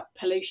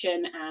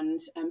pollution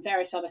and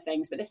various other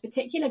things. But this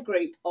particular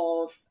group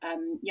of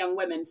young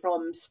women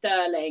from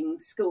Stirling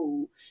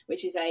School,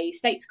 which is a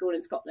state school in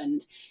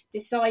Scotland,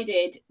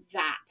 decided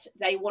that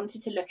they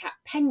wanted to look at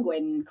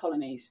penguin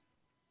colonies.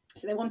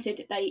 So they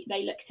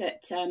looked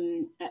at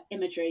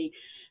imagery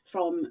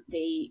from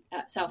the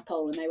South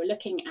Pole, and they were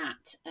looking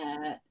at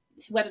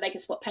whether they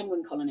could spot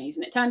penguin colonies.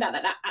 And it turned out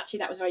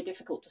that was very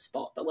difficult to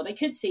spot. But what they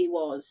could see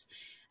was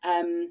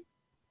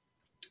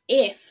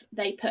if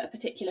they put a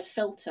particular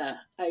filter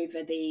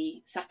over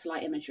the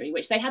satellite imagery,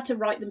 which they had to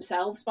write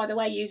themselves, by the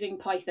way, using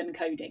Python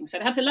coding. So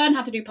they had to learn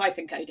how to do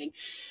Python coding.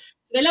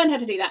 So they learned how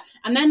to do that,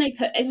 and then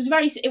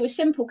it was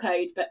simple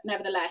code, but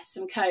nevertheless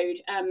some code,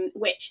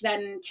 which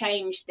then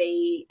changed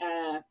the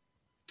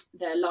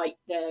light,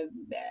 the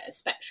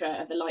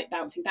spectra of the light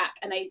bouncing back,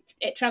 and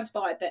it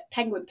transpired that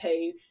penguin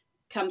poo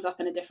comes up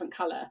in a different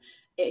colour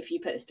if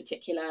you put this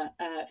particular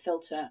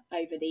filter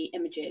over the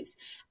images.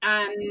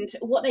 And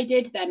what they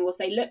did then was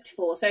they looked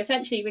for, so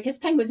essentially because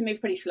penguins move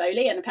pretty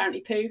slowly and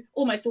apparently poo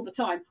almost all the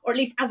time, or at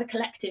least as a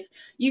collective,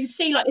 you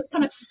see like this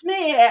kind of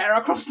smear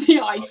across the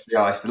ice. The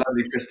ice, the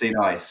lovely pristine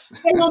ice.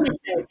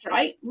 Kilometres,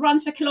 right?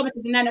 Runs for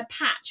kilometres, and then a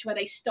patch where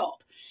they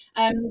stop.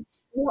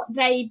 What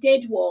they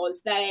did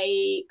was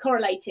they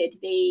correlated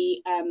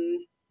the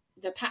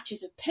the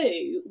patches of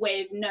poo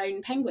with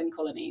known penguin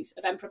colonies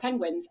of emperor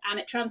penguins, and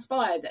it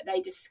transpired that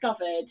they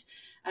discovered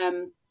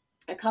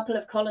a couple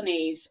of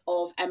colonies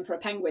of emperor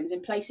penguins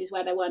in places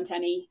where there weren't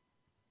any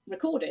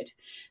recorded.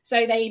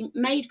 So they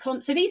made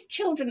so these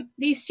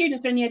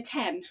students were in year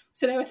 10,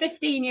 so they were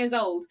 15 years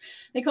old.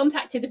 They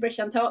contacted the British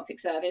Antarctic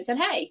Survey and said,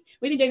 hey,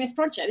 we've been doing this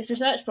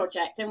research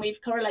project, and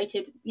we've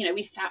correlated,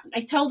 we found, I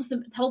told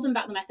them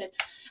about the method,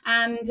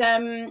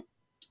 and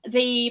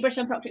the British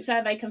Antarctic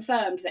Survey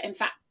confirmed that in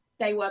fact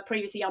they were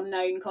previously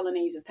unknown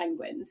colonies of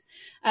penguins,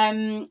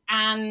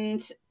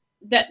 and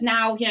that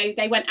now,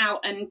 they went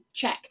out and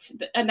checked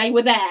and they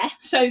were there.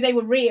 So they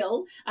were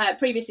real,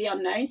 previously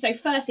unknown. So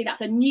firstly, that's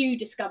a new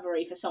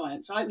discovery for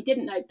science, right? We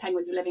didn't know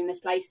penguins were living in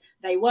this place.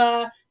 They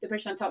were. The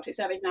British Antarctic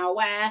Survey is now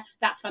aware.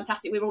 That's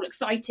fantastic. We were all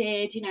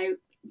excited,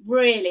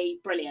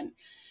 really brilliant.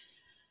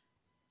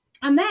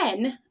 And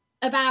then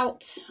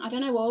about, I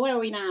don't know, well, where are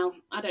we now?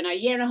 I don't know, a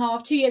year and a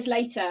half, 2 years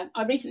later,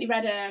 I recently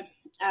read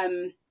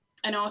an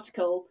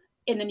article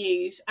in the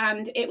news,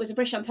 and it was a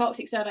British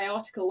Antarctic Survey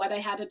article where they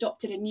had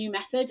adopted a new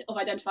method of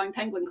identifying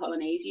penguin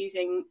colonies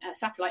using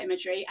satellite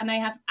imagery, and they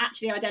have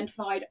actually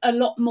identified a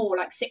lot more,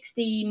 like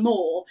 16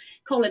 more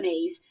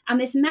colonies. And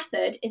this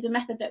method is a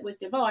method that was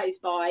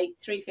devised by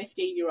 3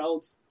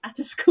 15-year-olds at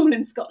a school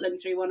in Scotland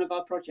through one of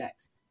our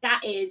projects. That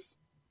is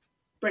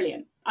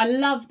brilliant. I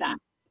love that.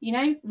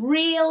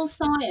 Real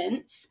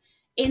science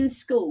in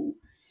school.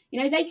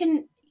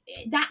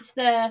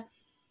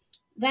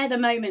 They're the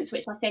moments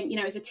which I think,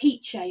 as a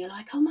teacher, you're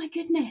like, oh my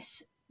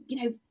goodness,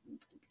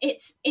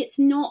 it's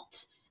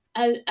not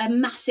a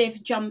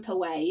massive jump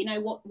away,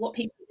 what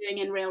people are doing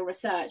in real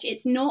research.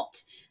 It's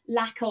not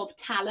lack of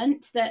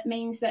talent that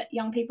means that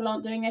young people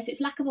aren't doing this.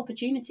 It's lack of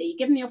opportunity. You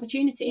give them the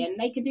opportunity and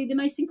they can do the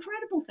most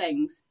incredible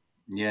things.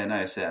 Yeah, no,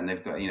 it's it. And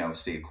they've got,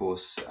 obviously, of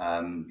course,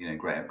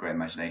 great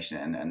imagination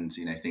and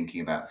thinking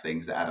about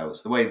things that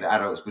the way that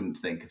adults wouldn't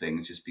think of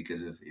things just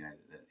because of, the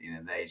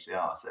age they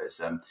are. So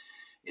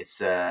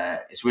it's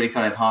really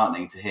kind of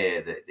heartening to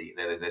hear that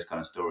those kind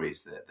of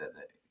stories that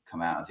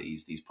come out of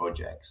these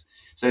projects.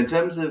 So in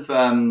terms of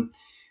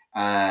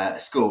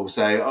school,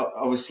 so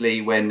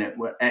obviously when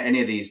any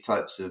of these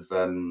types of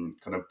kind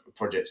of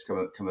projects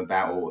come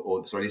about,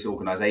 or this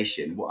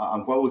organisation,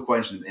 I'm always quite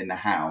interested in the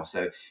how.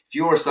 So if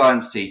you're a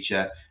science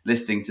teacher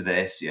listening to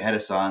this, you're head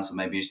of science, or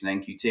maybe you're just an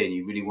NQT, and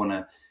you really want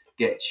to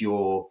get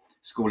your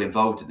school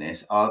involved in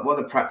this, what are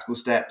the practical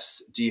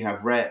steps? Do you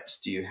have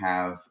reps? Do you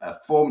have a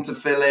form to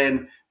fill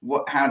in?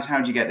 How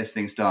do you get this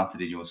thing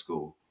started in your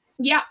school?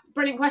 Yeah,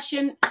 brilliant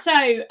question.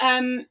 So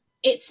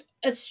it's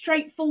as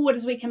straightforward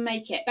as we can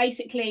make it.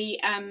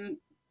 Basically,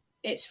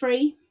 it's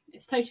free.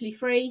 It's totally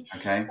free.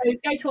 Okay. So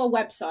go to our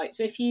website.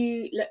 So if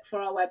you look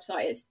for our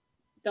website, it's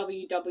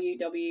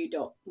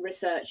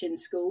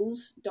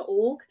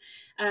www.researchinschools.org,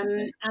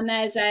 and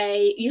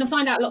you can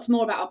find out lots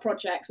more about our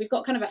projects. We've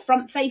got kind of a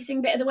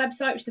front-facing bit of the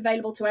website which is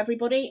available to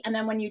everybody, and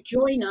then when you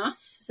join us,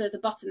 so there's a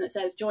button that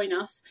says join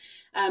us.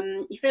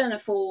 You fill in a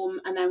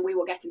form and then we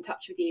will get in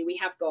touch with you. We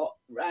have got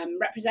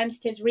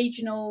representatives,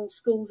 regional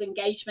schools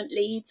engagement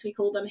leads, we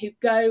call them, who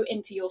go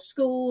into your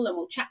school and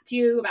will chat to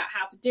you about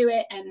how to do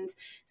it and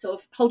sort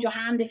of hold your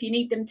hand if you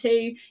need them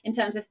to, in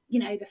terms of,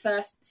 the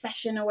first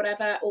session or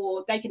whatever,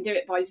 or they can do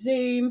it by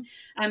Zoom.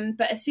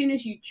 But as soon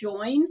as you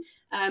join,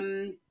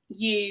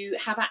 you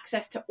have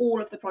access to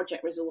all of the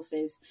project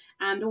resources.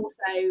 And also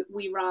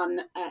we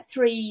run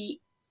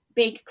 3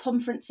 big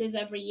conferences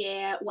every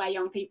year where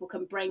young people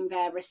can bring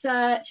their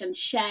research and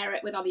share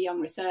it with other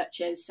young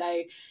researchers.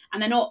 So,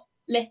 and they're not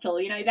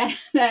little,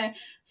 they're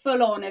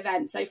full-on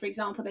events. So for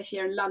example, this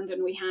year in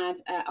London, we had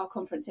our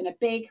conference in a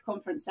big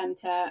conference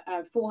centre,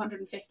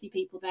 450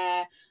 people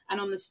there, and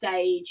on the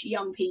stage,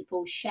 young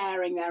people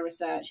sharing their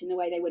research in the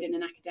way they would in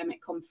an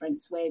academic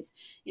conference with,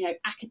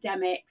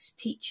 academics,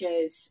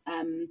 teachers,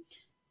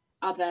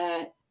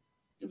 other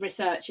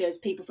researchers,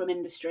 people from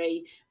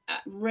industry.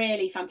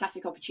 Really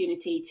fantastic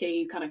opportunity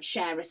to kind of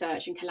share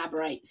research and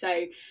collaborate.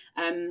 So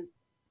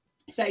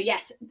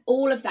yes,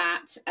 all of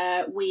that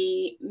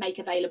we make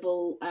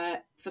available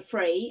for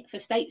free for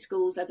state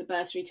schools. There's a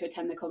bursary to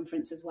attend the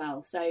conference as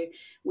well. So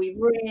we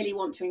really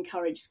want to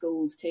encourage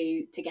schools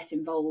to get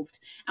involved.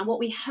 And what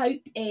we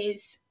hope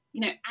is,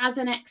 as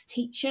an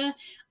ex-teacher,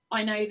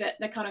 I know that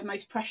the kind of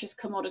most precious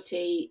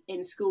commodity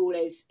in school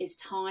is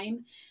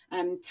time.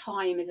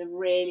 Time is a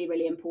really,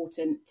 really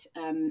important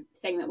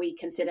thing that we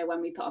consider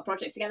when we put our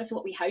projects together. So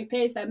what we hope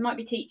is there might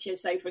be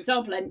teachers, so for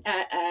example, an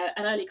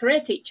early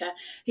career teacher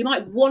who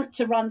might want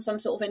to run some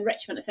sort of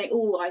enrichment and think,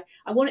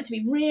 I want it to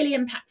be really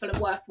impactful and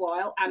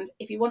worthwhile. And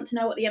if you want to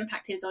know what the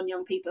impact is on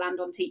young people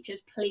and on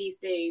teachers, please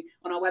do,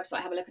 on our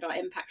website, have a look at our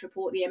impact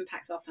report. The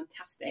impacts are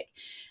fantastic.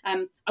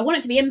 I want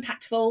it to be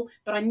impactful,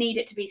 but I need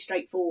it to be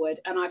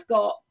straightforward. And I've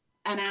got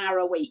an hour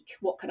a week.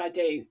 What could I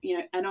do?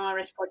 An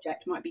IRIS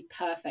project might be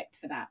perfect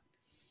for that.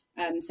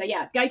 So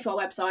yeah, go to our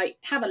website,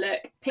 have a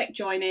look, click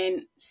join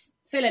in,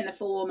 fill in the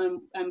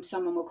form, and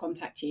someone will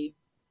contact you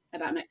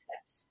about next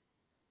steps.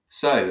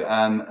 So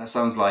that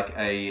sounds like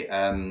a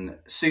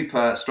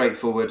super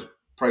straightforward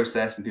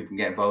process and people can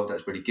get involved,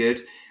 that's really good.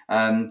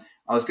 I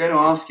was going to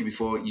ask you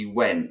before you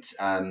went,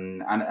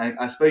 and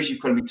I suppose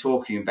you've kind of been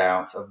talking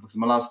about, because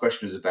my last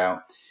question was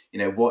about,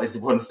 what is the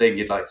one thing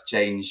you'd like to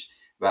change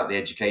about the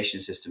education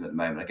system at the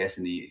moment, I guess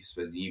in the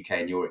UK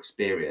and your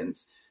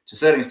experience. To a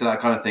certain extent, I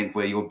kind of think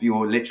where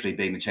you're literally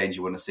being the change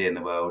you want to see in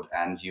the world,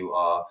 and you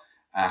are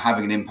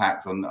having an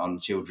impact on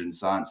children's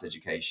science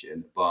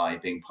education by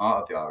being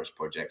part of the IRIS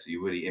project. So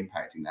you're really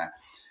impacting that.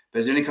 But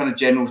is there any kind of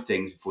general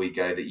things before you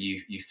go that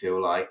you feel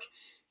like,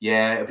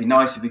 yeah, it'd be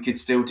nice if we could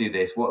still do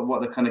this? What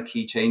are the kind of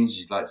key changes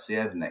you'd like to see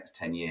over the next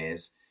 10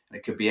 years? And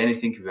it could be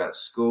anything. It could be about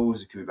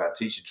schools. It could be about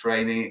teacher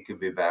training. It could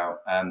be about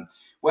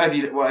whatever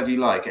you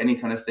like. Any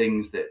kind of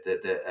things that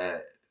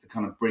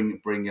kind of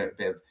bring a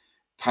bit of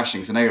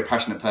passion. Because I know you're a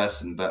passionate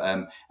person,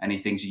 but any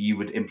things that you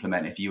would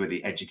implement if you were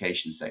the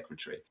education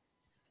secretary?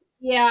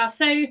 Yeah.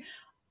 So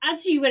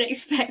as you would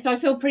expect, I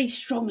feel pretty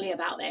strongly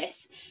about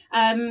this.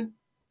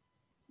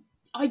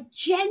 I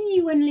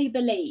genuinely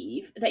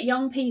believe that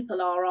young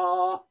people are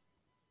our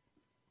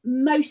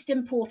most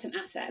important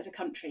asset as a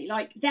country.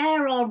 Like,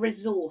 they're our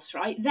resource,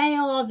 right? They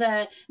are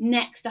the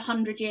next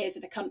 100 years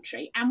of the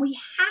country, and we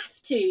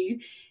have to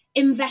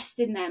invest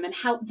in them and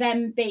help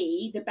them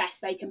be the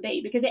best they can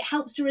be, because it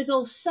helps to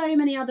resolve so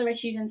many other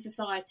issues in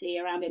society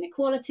around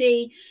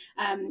inequality,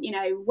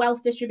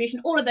 wealth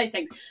distribution, all of those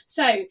things.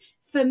 So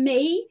for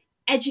me,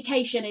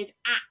 education is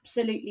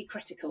absolutely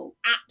critical.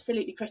 So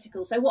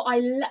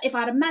if I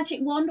had a magic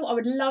wand, what I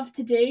would love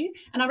to do,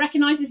 and I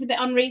recognise this is a bit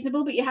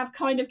unreasonable, but you have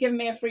kind of given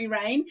me a free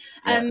rein.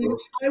 I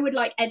would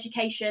like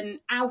education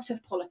out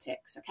of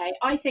politics. Okay,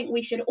 I think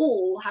we should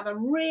all have a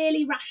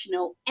really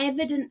rational,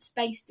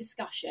 evidence-based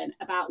discussion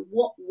about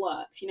what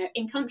works.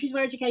 In countries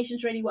where education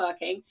is really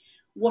working,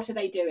 what are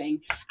they doing?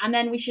 And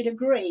then we should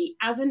agree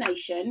as a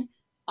nation,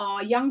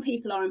 our young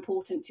people are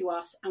important to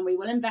us and we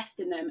will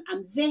invest in them.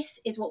 And this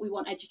is what we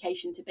want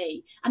education to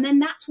be. And then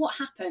that's what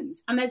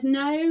happens. And there's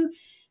no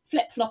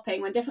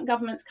flip-flopping when different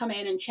governments come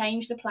in and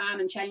change the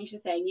plan and change the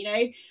thing.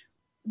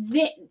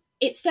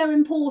 It's so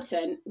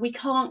important. We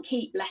can't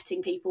keep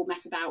letting people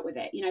mess about with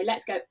it.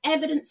 Let's go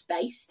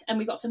evidence-based. And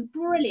we've got some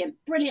brilliant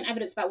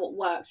evidence about what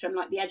works from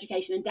like the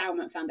Education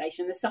Endowment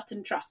Foundation, the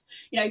Sutton Trust.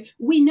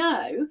 We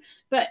know,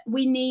 but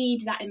we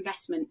need that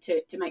investment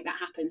to make that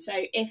happen. So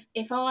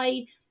if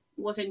I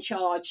was in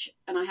charge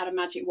and I had a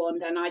magic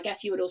wand, and I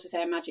guess you would also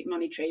say a magic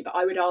money tree, but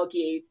I would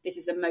argue this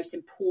is the most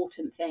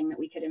important thing that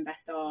we could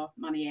invest our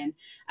money in.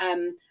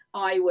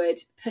 I would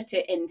put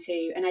it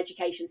into an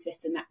education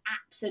system that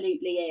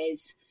absolutely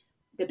is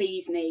the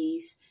bee's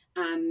knees,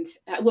 and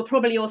we'll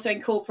probably also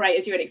incorporate,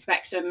 as you would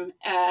expect, some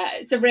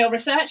real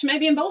research,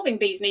 maybe involving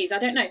bee's knees, I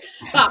don't know.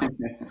 But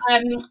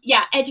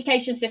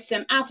education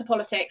system out of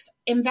politics,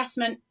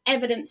 investment,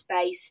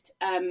 evidence-based,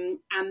 and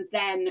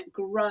then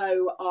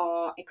grow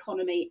our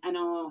economy and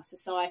our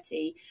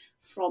society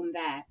from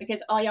there,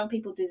 because our young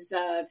people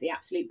deserve the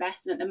absolute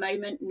best, and at the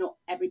moment not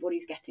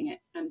everybody's getting it,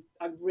 and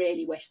I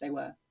really wish they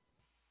were.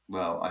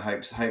 Well, I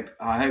hope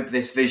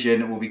this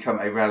vision will become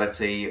a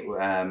reality.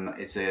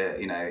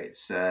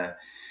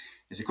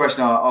 It's a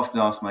question I often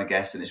ask my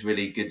guests, and it's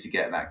really good to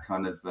get that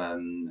kind of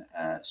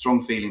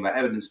strong feeling about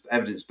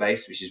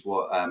evidence-based, which is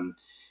what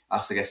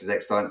us, I guess, as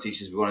ex-science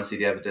teachers, we want to see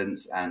the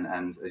evidence, and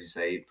as you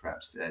say,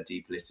 perhaps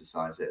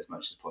depoliticize it as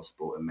much as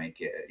possible and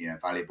make it a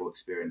valuable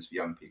experience for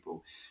young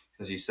people.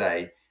 As you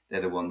say, they're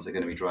the ones that are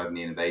going to be driving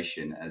the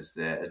innovation as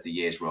the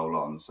years roll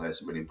on. So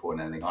it's really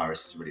important. And I think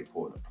IRIS is a really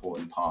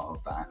important part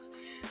of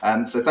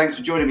that. So thanks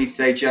for joining me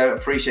today, Joe.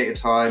 Appreciate your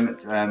time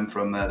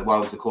from the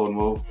wilds of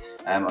Cornwall.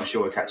 I'm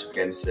sure we'll catch up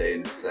again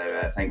soon. So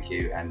thank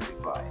you and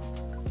goodbye.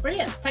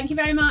 Brilliant. Thank you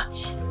very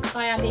much.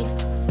 Bye, Andy.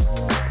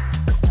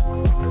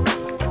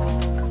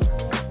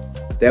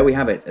 There we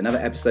have it. Another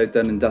episode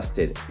done and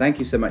dusted. Thank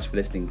you so much for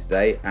listening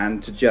today,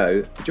 and to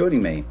Joe for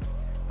joining me.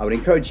 I would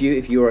encourage you,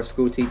 if you're a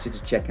school teacher,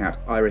 to check out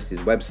IRIS's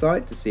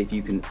website to see if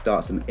you can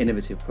start some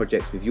innovative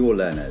projects with your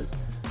learners.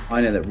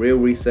 I know that real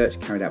research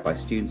carried out by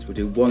students will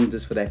do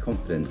wonders for their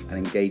confidence and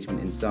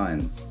engagement in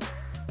science.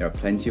 There are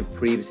plenty of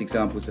previous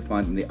examples to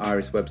find on the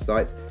IRIS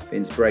website for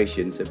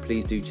inspiration, so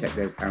please do check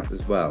those out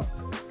as well.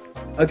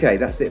 Okay,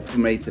 that's it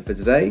from me for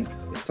today.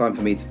 It's time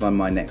for me to find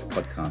my next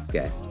podcast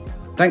guest.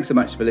 Thanks so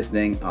much for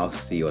listening. I'll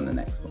see you on the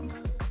next one.